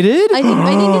overrated. I think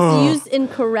it's used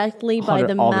incorrectly by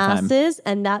the masses,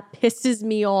 and that pisses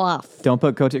me off. Don't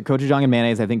put gochujang and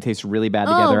mayonnaise. I think tastes really bad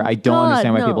together. I don't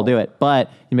understand why people do it.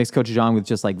 But you mix gochujang with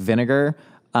just like vinegar.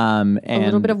 And a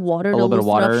little bit of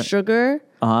water, sugar.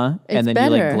 And then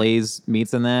better. You like glaze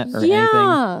meats in that or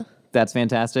anything. That's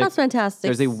fantastic. That's fantastic.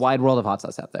 There's a wide world of hot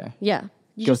sauce out there. Yeah.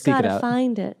 You Go just seek gotta it out.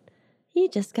 find it. You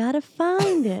just gotta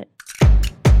find it.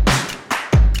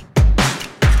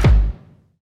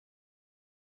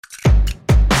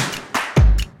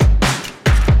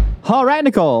 All right,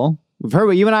 Nicole. We've heard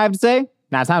what you and I have to say.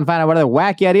 Now it's time to find out what other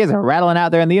wacky ideas are rattling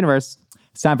out there in the universe.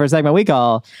 It's time for a segment we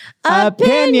call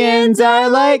Opinions Are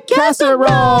Like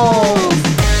Casseroles.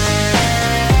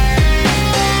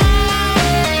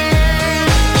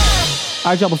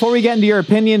 All right, y'all, before we get into your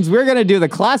opinions, we're going to do the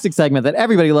classic segment that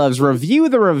everybody loves, Review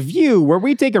the Review, where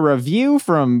we take a review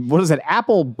from,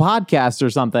 Apple Podcasts or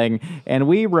something, and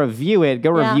we review it. Go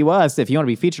review us if you want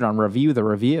to be featured on Review the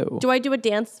Review. Do I do a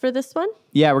dance for this one?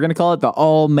 Yeah, we're going to call it the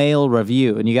all-male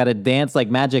review, and you got to dance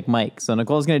like Magic Mike. So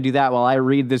Nicole's going to do that while I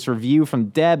read this review from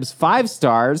Deb's 5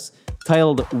 stars,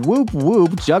 titled Whoop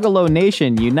Whoop, Juggalo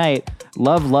Nation Unite.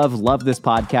 Love, love, love this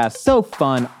podcast. So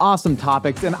fun, awesome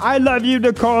topics, and I love you,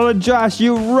 Nicole and Josh.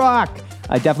 You rock.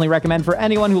 I definitely recommend for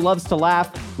anyone who loves to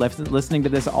laugh. Listening to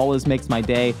this always makes my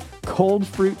day. Cold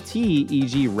fruit tea,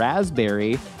 e.g.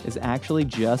 raspberry, is actually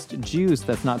just juice.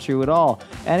 That's not true at all.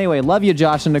 Anyway, love you,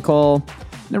 Josh and Nicole.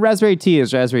 The raspberry tea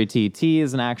is raspberry tea. Tea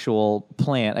is an actual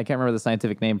plant. I can't remember the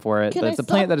scientific name for it, but it's a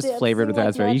plant that is flavored with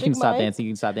raspberry. You can stop dancing.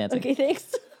 You can stop dancing. Okay,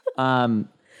 thanks.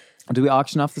 Do we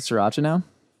auction off the Sriracha now?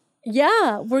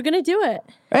 Yeah, we're going to do it.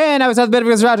 And I was at the bid for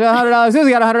Sriracha, $100. Who's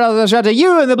got $100 on Sriracha?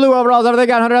 You in the blue overalls over there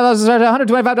got $100 on Sriracha,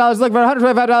 $125. Look for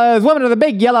 $125. Woman in the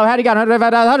big yellow hat, you got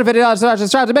 $125, $150 Sriracha.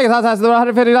 Sriracha, biggest hot sauce in the world,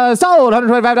 $150. Sold,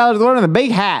 $125. The woman in the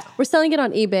big hat. We're selling it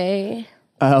on eBay.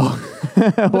 Oh.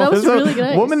 That was really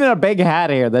good. Woman in a big hat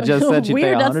here that just said she'd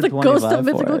pay $125 Weird, that's the ghost of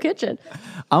Mythical Kitchen.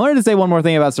 I wanted to say one more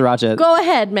thing about Sriracha. Go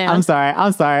ahead, man. I'm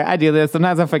sorry. I do this.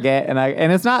 Sometimes I forget,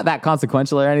 and it's not that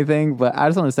consequential or anything, but I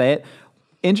just want to say it.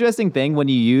 Interesting thing when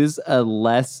you use a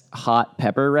less hot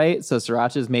pepper, right? So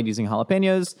Sriracha is made using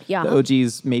jalapenos. Yeah. The OG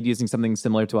is made using something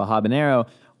similar to a habanero.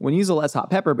 When you use a less hot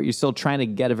pepper, but you're still trying to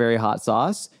get a very hot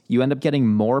sauce, you end up getting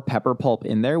more pepper pulp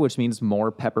in there, which means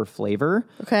more pepper flavor.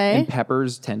 Okay. And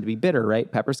peppers tend to be bitter,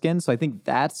 right? Pepper skin. So I think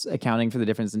that's accounting for the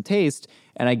difference in taste.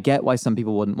 And I get why some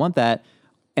people wouldn't want that.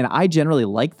 And I generally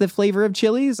like the flavor of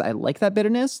chilies. I like that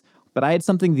bitterness. But I had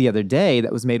something the other day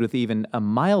that was made with even a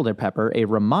milder pepper, a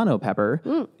Romano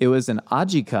pepper. It was an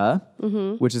ajica,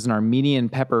 which is an Armenian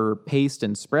pepper paste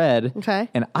and spread. Okay.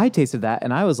 And I tasted that,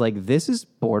 and I was like, this is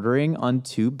bordering on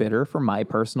too bitter for my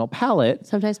personal palate.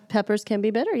 Sometimes peppers can be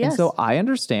bitter, yes. And so I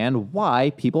understand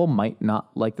why people might not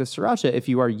like the Sriracha if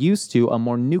you are used to a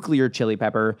more nuclear chili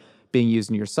pepper being used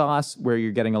in your sauce, where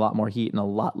you're getting a lot more heat and a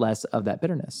lot less of that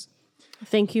bitterness.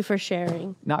 Thank you for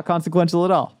sharing. Not consequential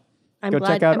at all. I'm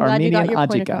glad you got your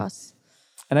point across.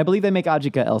 And I believe they make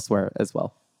ajica elsewhere as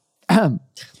well.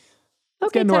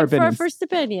 Okay, time for our first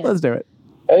opinion. Let's do it.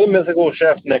 Hey, Mythical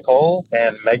Chef Nicole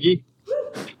and Maggie.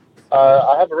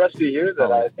 I have a recipe here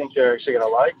that I think you're actually going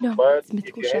to like. No, but it's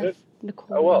Mythical if you hate Chef it,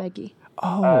 Nicole and Maggie.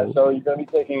 So you're going to be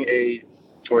taking a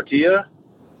tortilla,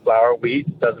 flour,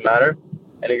 wheat, doesn't matter.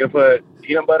 And you're going to put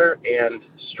peanut butter and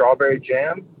strawberry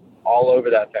jam all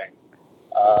over that thing.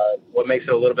 What makes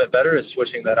it a little bit better is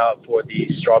switching that out for the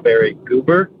strawberry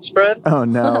goober spread. Oh,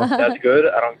 no. That's good.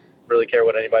 I don't really care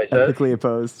what anybody says. Ethically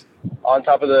opposed. On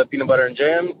top of the peanut butter and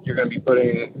jam, you're going to be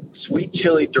putting sweet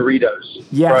chili Doritos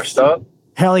Yes. crushed up.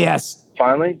 Hell yes.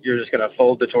 Finally, you're just going to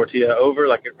fold the tortilla over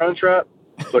like a crunch wrap,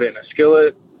 put it in a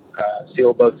skillet,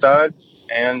 seal both sides,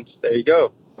 and there you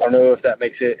go. I don't know if that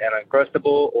makes it an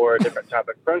Uncrustable or a different type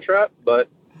of crunch wrap, but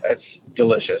it's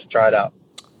delicious. Try it out.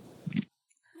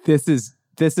 This is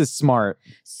smart.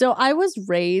 So I was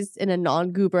raised in a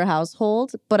non-goober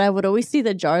household, but I would always see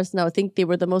the jars and I would think they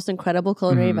were the most incredible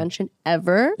culinary invention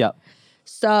ever. Yep.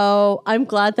 So I'm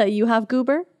glad that you have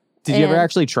goober. Did you ever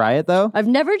actually try it though? I've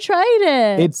never tried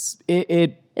it.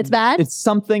 It's bad? It's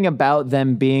something about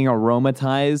them being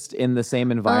aromatized in the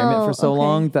same environment for so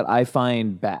long that I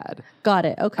find bad. Got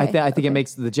it. Okay. I think it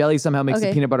makes the jelly somehow makes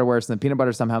the peanut butter worse, and the peanut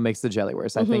butter somehow makes the jelly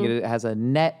worse. I think it has a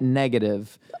net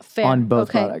negative on both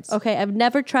products. Okay. I've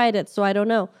never tried it, so I don't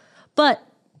know. But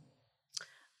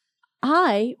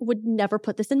I would never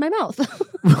put this in my mouth.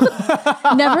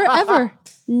 Never, ever.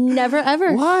 Never,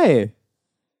 ever. Why?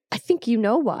 I think you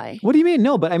know why. What do you mean?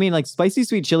 No, but I mean, like spicy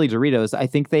sweet chili Doritos, I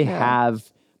think they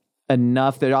have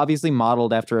enough. They're obviously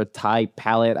modeled after a Thai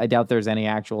palate. I doubt there's any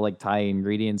actual like Thai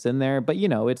ingredients in there, but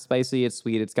it's spicy, it's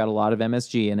sweet, it's got a lot of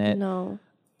MSG in it. No.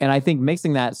 And I think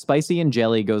mixing that spicy and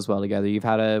jelly goes well together.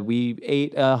 We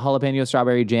ate a jalapeno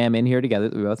strawberry jam in here together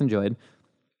that we both enjoyed.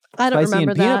 I don't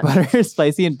remember that. Butter,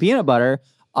 spicy and peanut butter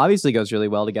obviously goes really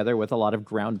well together with a lot of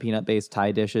ground peanut-based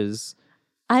Thai dishes.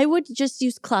 I would just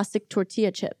use classic tortilla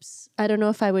chips. I don't know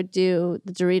if I would do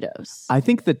the Doritos. I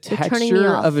think the texture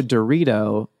of a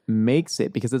Dorito makes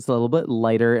it because it's a little bit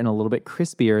lighter and a little bit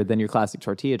crispier than your classic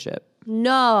tortilla chip.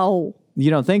 No. You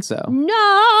don't think so?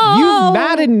 No. You've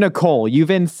maddened Nicole. You've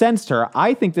incensed her.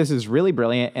 I think this is really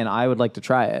brilliant and I would like to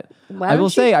try it. I will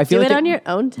say, I feel like it on your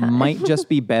own time. Might just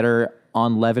be better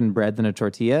on leavened bread than a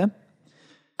tortilla.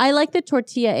 I like the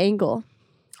tortilla angle.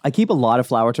 I keep a lot of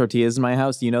flour tortillas in my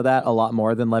house. You know that a lot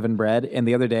more than leavened bread. And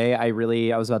the other day, I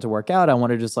was about to work out. I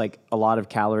wanted just like a lot of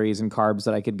calories and carbs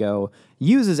that I could go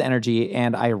use as energy.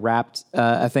 And I wrapped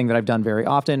a thing that I've done very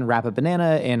often, wrap a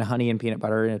banana in honey and peanut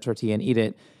butter in a tortilla and eat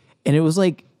it. And it was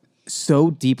like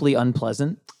so deeply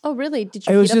unpleasant. Oh, really? Did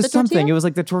you It was heat up just the tortilla? something. It was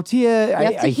like the tortilla.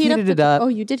 I heated it up. Oh,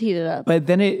 you did heat it up. But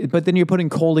then you're putting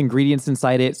cold ingredients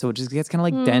inside it, so it just gets kind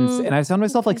of like dense. And I found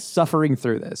myself like suffering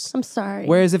through this. I'm sorry.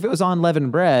 Whereas if it was on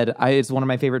leavened bread, it's one of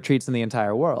my favorite treats in the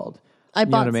entire world. I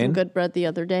bought some good bread the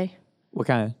other day. What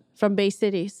kind? From Bay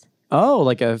Cities. Oh,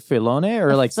 like a filone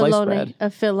or like sliced bread? A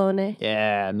filone.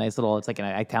 Yeah, nice little, it's like an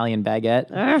Italian baguette.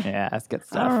 Yeah, that's good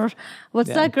stuff. What's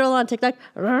that girl on TikTok?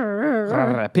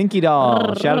 Pinky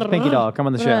Doll. Shout out to Pinky Doll. Come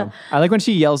on the show. I like when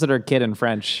she yells at her kid in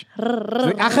French.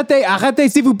 Like,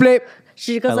 arrêtez, s'il vous plaît.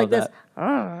 She goes like this.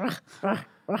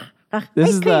 This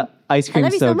is the ice cream I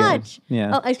love you so so much. Good.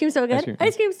 Yeah. Oh, ice cream so good.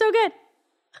 Ice cream so good.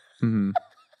 Mm-hmm.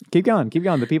 Keep going.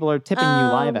 The people are tipping you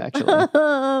live, actually.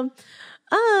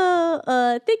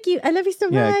 Thank you. I love you so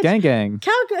much. Yeah, gang.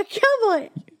 Cowboy.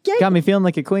 Gang. Got me feeling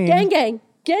like a queen. Gang.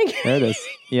 There it is.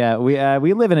 Yeah,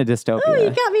 we live in a dystopia. Oh, you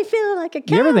got me feeling like a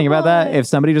cowboy. You ever think about that? If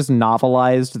somebody just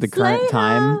novelized the current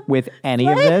time with any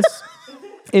of this,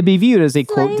 it'd be viewed as a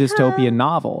quote dystopian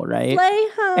novel, right?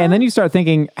 And then you start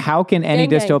thinking, how can any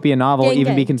dystopian novel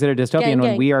even be considered dystopian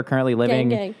when we are currently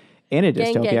living in a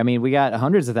dystopia? I mean, we got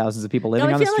hundreds of thousands of people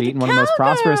living on the street in one of the most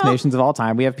prosperous nations of all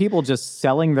time. We have people just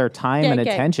selling their time and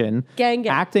attention,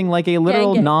 acting like a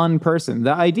literal non-person.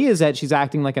 The idea is that she's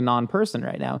acting like a non-person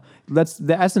right now. That's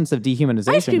the essence of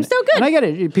dehumanization. Ice cream's so good. And I get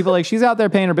it. People are like, she's out there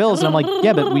paying her bills. And I'm like,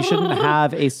 yeah, but we shouldn't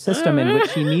have a system in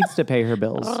which she needs to pay her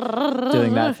bills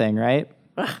doing that thing, right?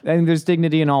 I think there's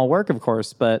dignity in all work, of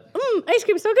course, but... ice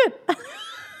cream's so good.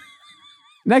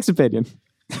 Next opinion.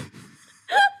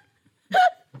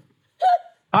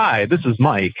 Hi, this is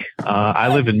Mike. I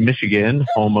live in Michigan,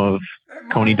 home of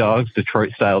Coney Dogs,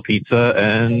 Detroit-style pizza,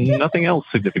 and nothing else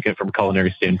significant from a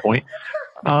culinary standpoint.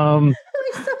 So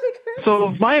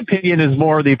my opinion is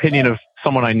more the opinion of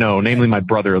someone I know, namely my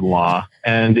brother-in-law.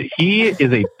 And he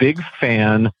is a big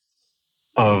fan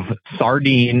of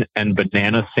sardine and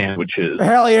banana sandwiches.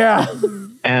 Hell yeah.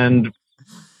 And,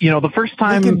 the first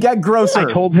time can get grosser.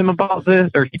 I told him about this,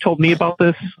 or he told me about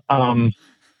this,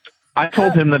 I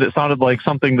told him that it sounded like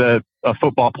something that a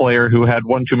football player who had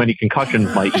one too many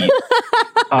concussions might eat.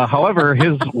 However,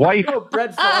 his wife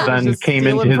then came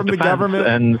into his defense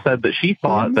and said that she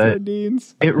thought that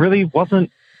it really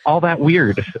wasn't all that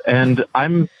weird. And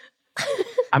I'm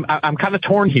kind of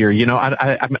torn here.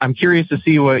 I'm curious to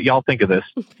see what y'all think of this.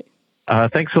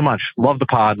 Thanks so much. Love the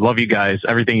pod. Love you guys.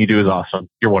 Everything you do is awesome.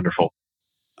 You're wonderful.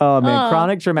 Oh man,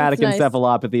 chronic traumatic that's nice.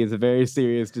 encephalopathy is a very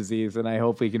serious disease, and I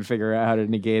hope we can figure out how to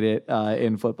negate it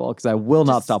in football because I will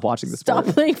not stop watching the sport.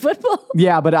 Stop playing football.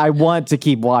 Yeah, but I want to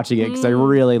keep watching it because I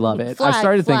really love it. I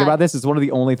started to think about this. It's one of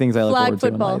the only things I look forward to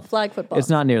in life. Flag football. It's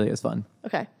not nearly as fun.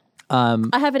 Okay.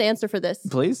 I have an answer for this.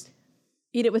 Please?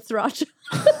 Eat it with sriracha.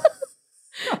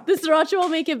 The sriracha will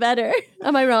make it better.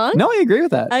 Am I wrong? No, I agree with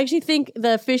that. I actually think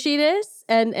the fishiness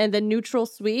and the neutral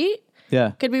sweet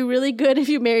could be really good if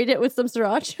you married it with some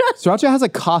sriracha. Sriracha has a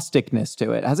causticness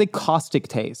to it. It has a caustic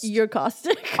taste. You're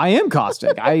caustic. I am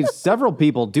caustic. Several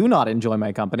people do not enjoy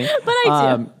my company. But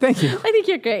I do. Thank you. I think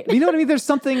you're great. You know what I mean? There's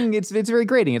something, it's very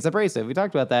grating. It's abrasive. We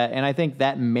talked about that. And I think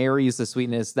that marries the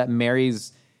sweetness,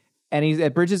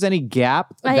 it bridges any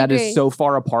gap that is so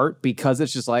far apart because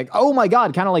it's just like, oh my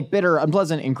God, kind of like bitter,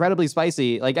 unpleasant, incredibly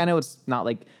spicy. Like, I know it's not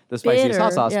like the spiciest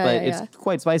hot sauce, but it's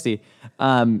quite spicy.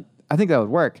 I think that would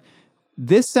work.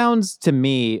 This sounds to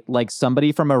me like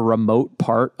somebody from a remote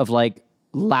part of like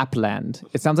Lapland.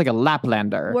 It sounds like a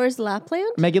Laplander. Where's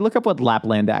Lapland? Maggie, look up what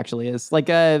Lapland actually is. Like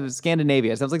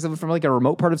Scandinavia. It sounds like someone from like a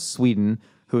remote part of Sweden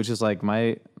who's just like,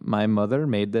 my mother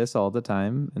made this all the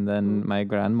time, and then my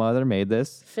grandmother made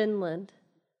this. Finland.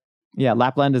 Yeah,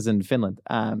 Lapland is in Finland.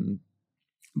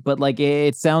 But like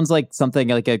it sounds like something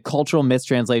like a cultural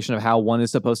mistranslation of how one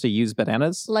is supposed to use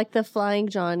bananas. Like the Flying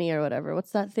Johnny or whatever.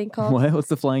 What's that thing called? What? What's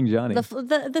the Flying Johnny?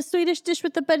 The Swedish dish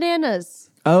with the bananas.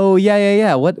 Oh,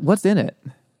 yeah. What's in it?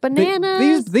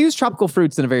 Bananas. They use tropical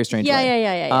fruits in a very strange way.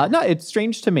 Yeah. No, it's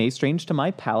strange to me, strange to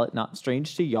my palate, not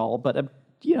strange to y'all, but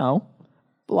a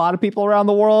lot of people around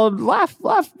the world laugh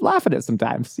at it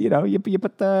sometimes. You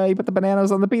put the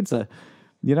bananas on the pizza.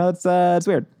 It's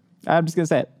weird. I'm just gonna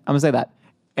say it. I'm gonna say that.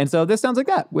 And so this sounds like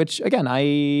that, which, again,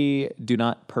 I do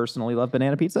not personally love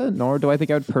banana pizza, nor do I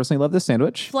think I would personally love this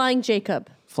sandwich. Flying Jacob.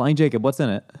 Flying Jacob, what's in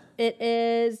it? It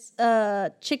is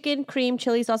chicken, cream,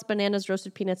 chili sauce, bananas,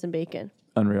 roasted peanuts, and bacon.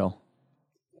 Unreal.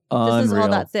 This is all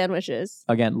that sandwich is.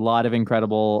 Again, a lot of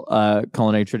incredible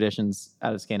culinary traditions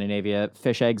out of Scandinavia.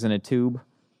 Fish eggs in a tube.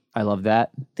 I love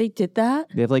that. They did that?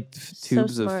 They have like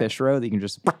tubes of fish roe that you can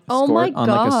just squirt on like a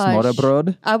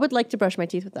smørrebrød. I would like to brush my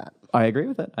teeth with that. I agree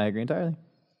with it. I agree entirely.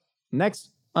 Next,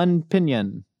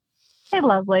 Unpinion. Hey,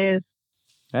 lovelies.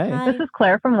 Hey. Hi. This is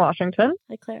Claire from Washington.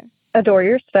 Hi, Claire. Adore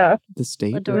your stuff. The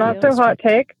state. Adore Not you. so hot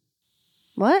take.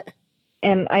 What?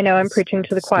 And I know I'm preaching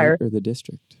to the choir. Or the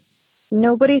district.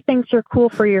 Nobody thinks you're cool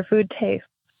for your food taste.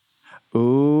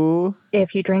 Ooh.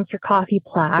 If you drink your coffee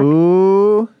black.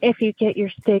 Ooh. If you get your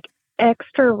steak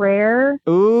extra rare.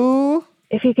 Ooh.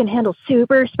 If you can handle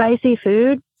super spicy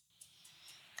food.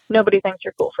 Nobody thinks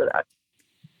you're cool for that.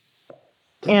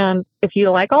 And if you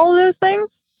like all of those things,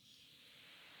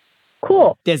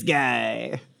 cool. This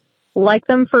guy. Like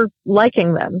them for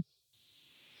liking them.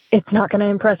 It's not going to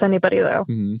impress anybody, though.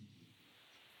 Mm-hmm.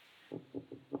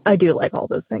 I do like all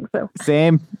those things, though.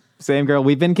 Same, girl.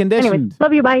 We've been conditioned. Anyway,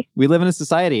 love you. Bye. We live in a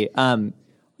society.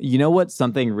 You know what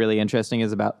something really interesting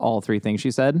is about all three things she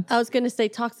said? I was going to say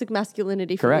toxic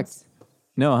masculinity. Correct. Foods.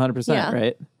 No, 100%,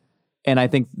 right? And I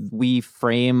think we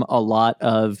frame a lot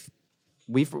of...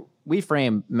 We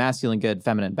frame masculine good,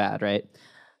 feminine bad, right?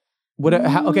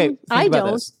 Okay, I about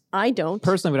don't. this. I don't.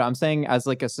 Personally, what I'm saying as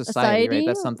like a society, right?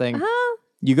 That's something.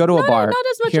 You go to a Not- bar. not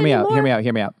as much Hear me out. anymore.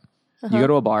 Hear me out. You go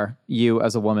to a bar. You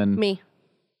as a woman. Me.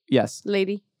 Yes.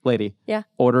 Lady. Yeah.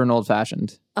 Order an old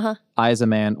fashioned. I as a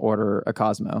man order a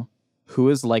Cosmo. Who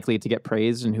is likely to get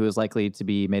praised and who is likely to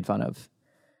be made fun of?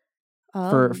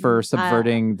 For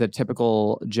subverting the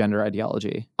typical gender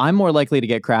ideology. I'm more likely to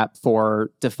get crap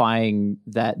for defying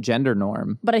that gender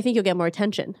norm. But I think you'll get more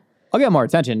attention. I'll get more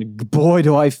attention. Boy,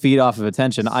 do I feed off of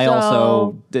attention. I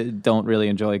also don't really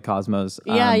enjoy Cosmos.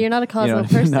 Yeah, you're not a Cosmo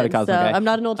person. Not a Cosmo guy. I'm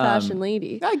not an old-fashioned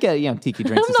lady. I get, tiki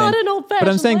drinks. I'm not an old-fashioned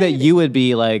But I'm saying lady. that you would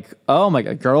be like, oh my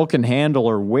God, girl can handle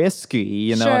her whiskey.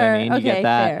 You know what I mean? You get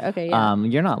that. Fair. Okay, yeah.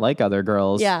 You're not like other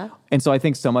girls. Yeah. And so I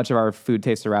think so much of our food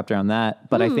tastes are wrapped around that.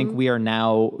 But I think we are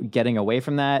now getting away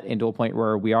from that into a point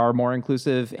where we are more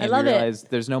inclusive and we realize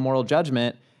there's no moral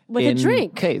judgment. With a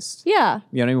drink. Taste. Yeah.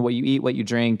 You know what I mean? What you eat, what you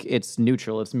drink, it's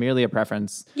neutral. It's merely a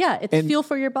preference. Yeah, it's fuel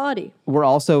for your body. We're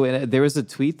also, there was a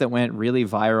tweet that went really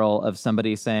viral of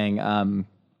somebody saying,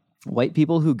 white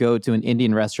people who go to an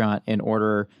Indian restaurant and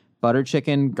order butter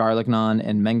chicken, garlic naan,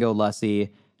 and mango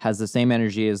lassi has the same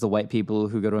energy as the white people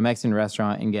who go to a Mexican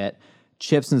restaurant and get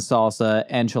chips and salsa,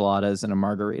 enchiladas, and a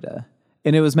margarita.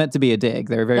 And it was meant to be a dig.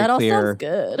 They were very That clear. all sounds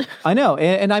good. I know.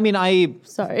 And I mean,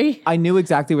 Sorry. I knew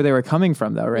exactly where they were coming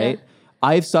from, though, right? Yeah.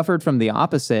 I've suffered from the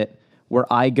opposite, where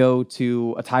I go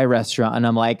to a Thai restaurant and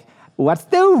I'm like, what's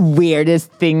the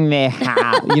weirdest thing they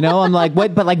have? I'm like,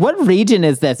 what? But like, what region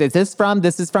is this?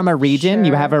 This is from a region? Sure.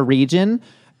 You have a region?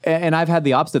 And I've had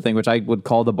the opposite thing, which I would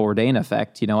call the Bourdain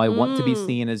effect. I want to be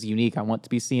seen as unique. I want to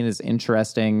be seen as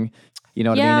interesting. You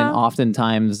know what I mean? And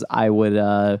oftentimes I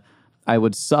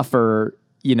would suffer.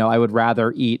 I would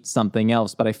rather eat something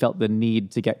else, but I felt the need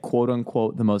to get quote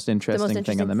unquote the most interesting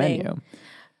thing on the menu.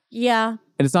 Yeah.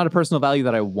 And it's not a personal value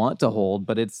that I want to hold,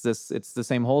 but it's the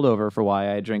same holdover for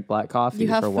why I drink black coffee,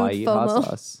 for why I eat hot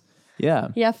sauce. Yeah.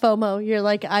 Yeah, FOMO. You're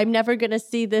like, I'm never going to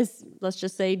see this, let's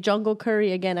just say, jungle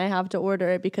curry again. I have to order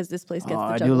it because this place gets the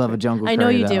jungle I do love a jungle curry. I know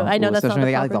you do. I know that's not the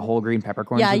especially like the whole green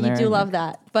peppercorns Yeah, in there. you do love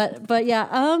that. But yeah,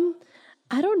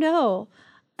 I don't know.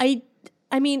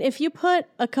 I mean, if you put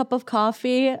a black cup of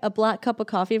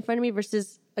coffee in front of me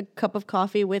versus a cup of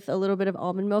coffee with a little bit of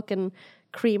almond milk and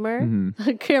creamer,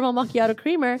 caramel macchiato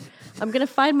creamer, I'm going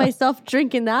to find myself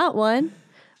drinking that one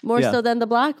more so than the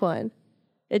black one.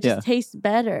 It just tastes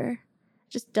better.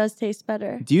 It just does taste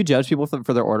better. Do you judge people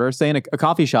for their order? Say in a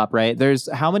coffee shop, right?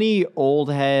 There's how many old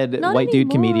head white dude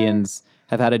comedians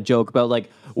have had a joke about like,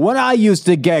 when I used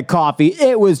to get coffee,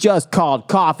 it was just called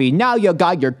coffee. Now you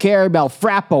got your caramel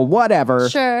frappe or whatever.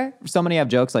 Sure. So many have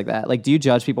jokes like that. Like, do you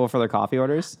judge people for their coffee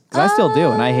orders? Because I still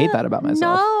do, and I hate that about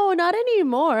myself. No, not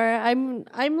anymore.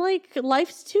 I'm like,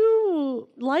 life's too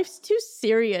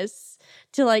serious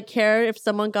to like care if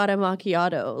someone got a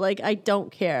macchiato. Like, I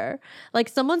don't care. Like,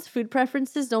 someone's food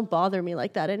preferences don't bother me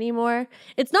like that anymore.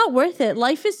 It's not worth it.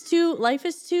 Life is too,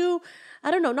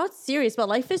 I don't know, not serious, but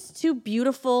life is too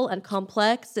beautiful and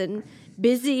complex and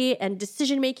busy and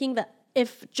decision-making that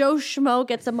if Joe Schmo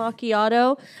gets a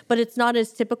macchiato, but it's not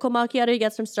his typical macchiato he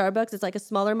gets from Starbucks, it's like a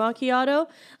smaller macchiato,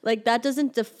 like that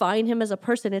doesn't define him as a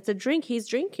person. It's a drink he's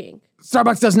drinking.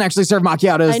 Starbucks doesn't actually serve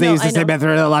macchiatos. They use the same method,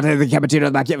 a latte, the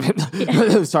cappuccino,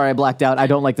 macchiato. Sorry, I blacked out. I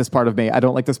don't like this part of me. I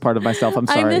don't like this part of myself. I'm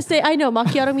sorry. I know,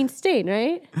 macchiato means stain,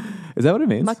 right? Is that what it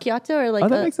means? Macchiato or like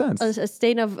that makes sense. A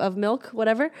stain of milk,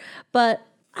 whatever. But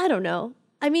I don't know.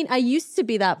 I mean, I used to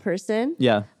be that person.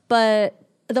 Yeah. But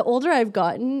the older I've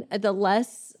gotten, the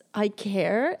less I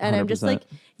care. And 100%. I'm just like,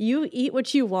 you eat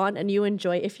what you want and you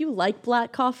enjoy. If you like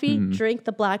black coffee, drink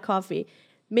the black coffee.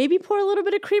 Maybe pour a little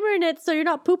bit of creamer in it so you're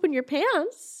not pooping your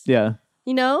pants. Yeah.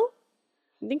 You know?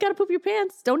 You gotta poop your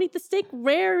pants. Don't eat the steak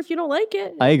rare if you don't like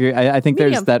it. I agree. I think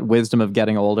there's that wisdom of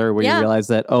getting older where you realize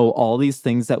that, all these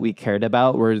things that we cared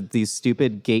about were these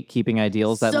stupid gatekeeping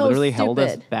ideals that literally held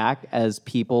us back as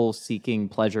people seeking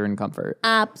pleasure and comfort.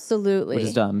 Absolutely. Which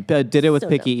is dumb. But did it with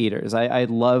picky eaters. I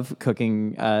love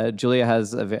cooking. Julia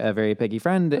has a very picky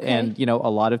friend. Okay. And, a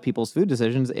lot of people's food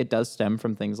decisions, it does stem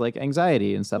from things like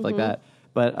anxiety and stuff like that.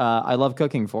 But I love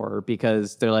cooking for her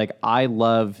because they're like, I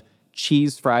love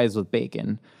cheese fries with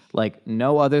bacon, like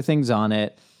no other things on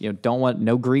it. Don't want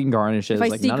no green garnishes. If I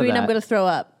like see none green, of that. I'm gonna throw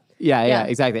up. Yeah,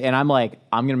 exactly. And I'm like,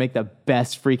 I'm gonna make the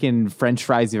best freaking French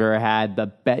fries you've ever had.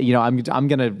 I'm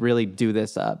gonna really do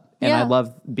this up. And I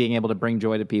love being able to bring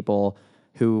joy to people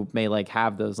who may like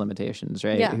have those limitations,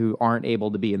 right? Yeah. Who aren't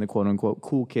able to be in the quote unquote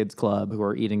cool kids club, who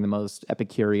are eating the most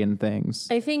Epicurean things.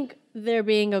 I think there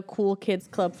being a cool kids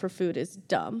club for food is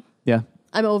dumb. Yeah,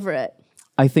 I'm over it.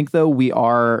 I think, though, we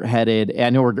are headed.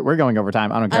 I know we're going over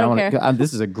time. I don't care.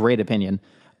 This is a great opinion.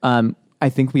 I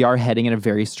think we are heading in a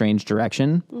very strange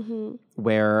direction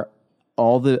where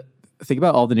think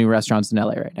about all the new restaurants in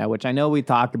LA right now, which I know we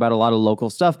talk about a lot of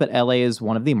local stuff, but LA is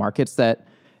one of the markets that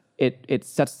it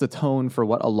sets the tone for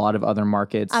what a lot of other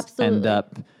markets end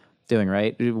up doing,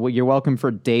 right? You're welcome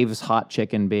for Dave's Hot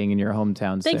Chicken being in your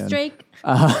hometown soon. Thanks, Drake.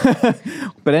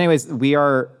 But anyways,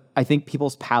 I think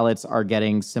people's palates are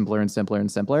getting simpler and simpler and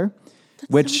simpler,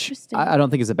 which I don't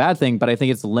think is a bad thing, but I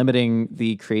think it's limiting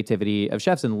the creativity of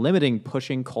chefs and limiting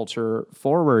pushing culture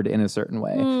forward in a certain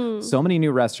way. So many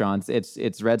new restaurants.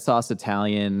 It's red sauce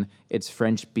Italian, it's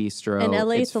French bistro, in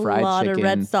LA, it's fried a lot chicken, of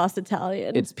red sauce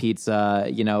Italian. It's pizza.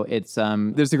 It's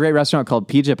there's a great restaurant called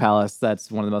Pizza Palace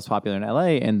that's one of the most popular in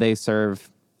LA, and they serve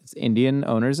Indian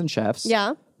owners and chefs.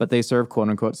 Yeah. But they serve quote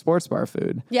unquote sports bar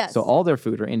food. Yes. So all their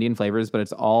food are Indian flavors, but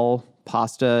it's all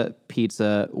pasta,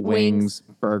 pizza, wings.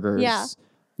 Burgers. Yeah.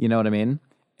 You know what I mean?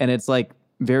 And it's like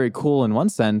very cool in one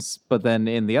sense, but then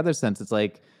in the other sense, it's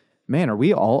like, man, are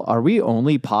we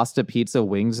only pasta, pizza,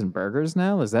 wings, and burgers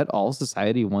now? Is that all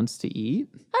society wants to eat?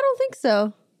 I don't think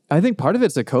so. I think part of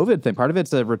it's a COVID thing. Part of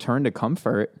it's a return to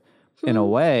comfort in a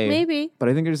way. Maybe. But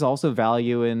I think there's also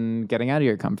value in getting out of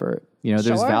your comfort. There's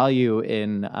value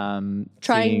in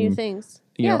trying new things.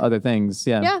 Other things.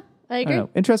 Yeah. Yeah, I agree.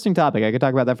 Interesting topic. I could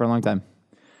talk about that for a long time.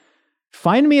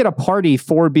 Find me at a party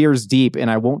 4 beers deep and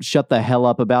I won't shut the hell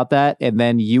up about that, and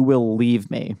then you will leave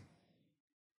me.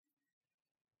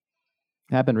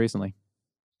 Happened recently.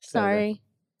 Sorry.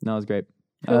 No, it was great.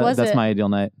 Who was that's it? my ideal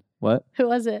night. What? Who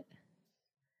was it?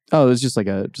 Oh, it was just like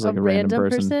a random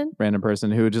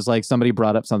person who just like somebody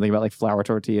brought up something about like flour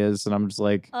tortillas, and I'm just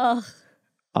like,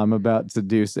 I'm about to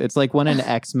do. It's like when an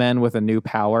X-Men with a new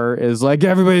power is like,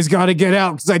 everybody's got to get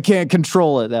out because I can't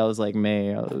control it. That was like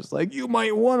me. I was like, you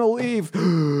might want to leave.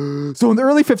 So in the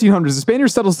early 1500s, the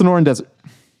Spaniards settled the Sonoran Desert.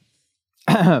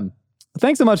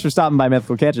 Thanks so much for stopping by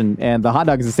Mythical Kitchen and the Hot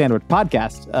Dog is a Sandwich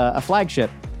podcast, a flagship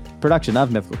production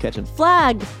of Mythical Kitchen.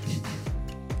 Flag.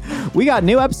 We got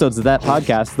new episodes of that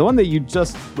podcast, the one that you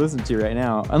just listened to right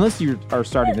now, unless you are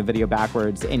starting the video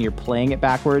backwards and you're playing it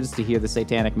backwards to hear the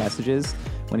satanic messages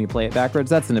when you play it backwards.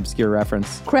 That's an obscure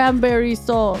reference. Cranberry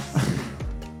sauce.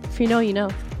 If you know, you know.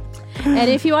 And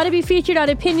if you want to be featured on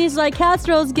Opinions Like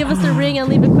Casseroles, give us a ring and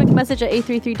leave a quick message at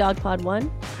 833-DOGPOD1.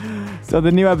 So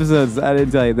the new episodes, I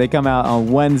didn't tell you, they come out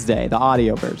on Wednesday, the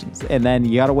audio versions. And then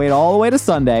you got to wait all the way to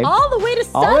Sunday. All the way to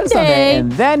Sunday.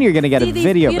 And then you're going to get a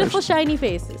video version. Beautiful, shiny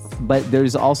faces. But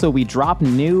there's also, we drop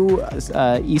new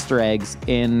Easter eggs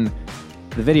in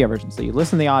the video version. So you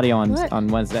listen to the audio on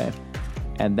Wednesday.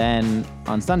 And then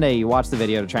on Sunday, you watch the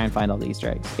video to try and find all the Easter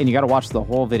eggs. And you got to watch the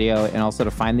whole video. And also to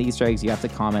find the Easter eggs, you have to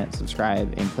comment,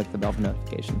 subscribe, and click the bell for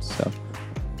notifications. So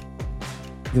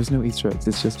there's no Easter eggs.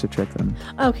 It's just to trick them.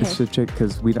 Okay. It's to trick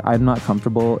because I'm not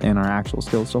comfortable in our actual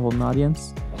skills to hold an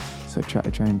audience. So try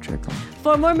and trick them.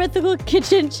 For more Mythical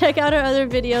Kitchen, check out our other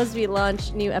videos. We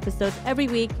launch new episodes every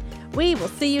week. We will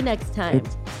see you next time.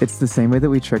 It's the same way that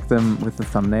we trick them with the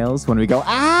thumbnails when we go,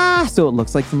 so it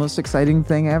looks like the most exciting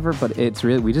thing ever, but it's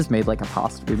really, we just made like a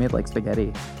pasta. We made like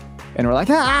spaghetti. And we're like,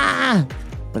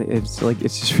 but it's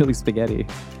just really spaghetti.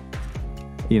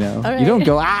 You know? Right. You don't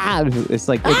go, It's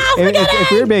like,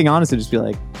 if we were being honest, it'd just be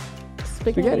like,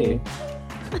 spaghetti.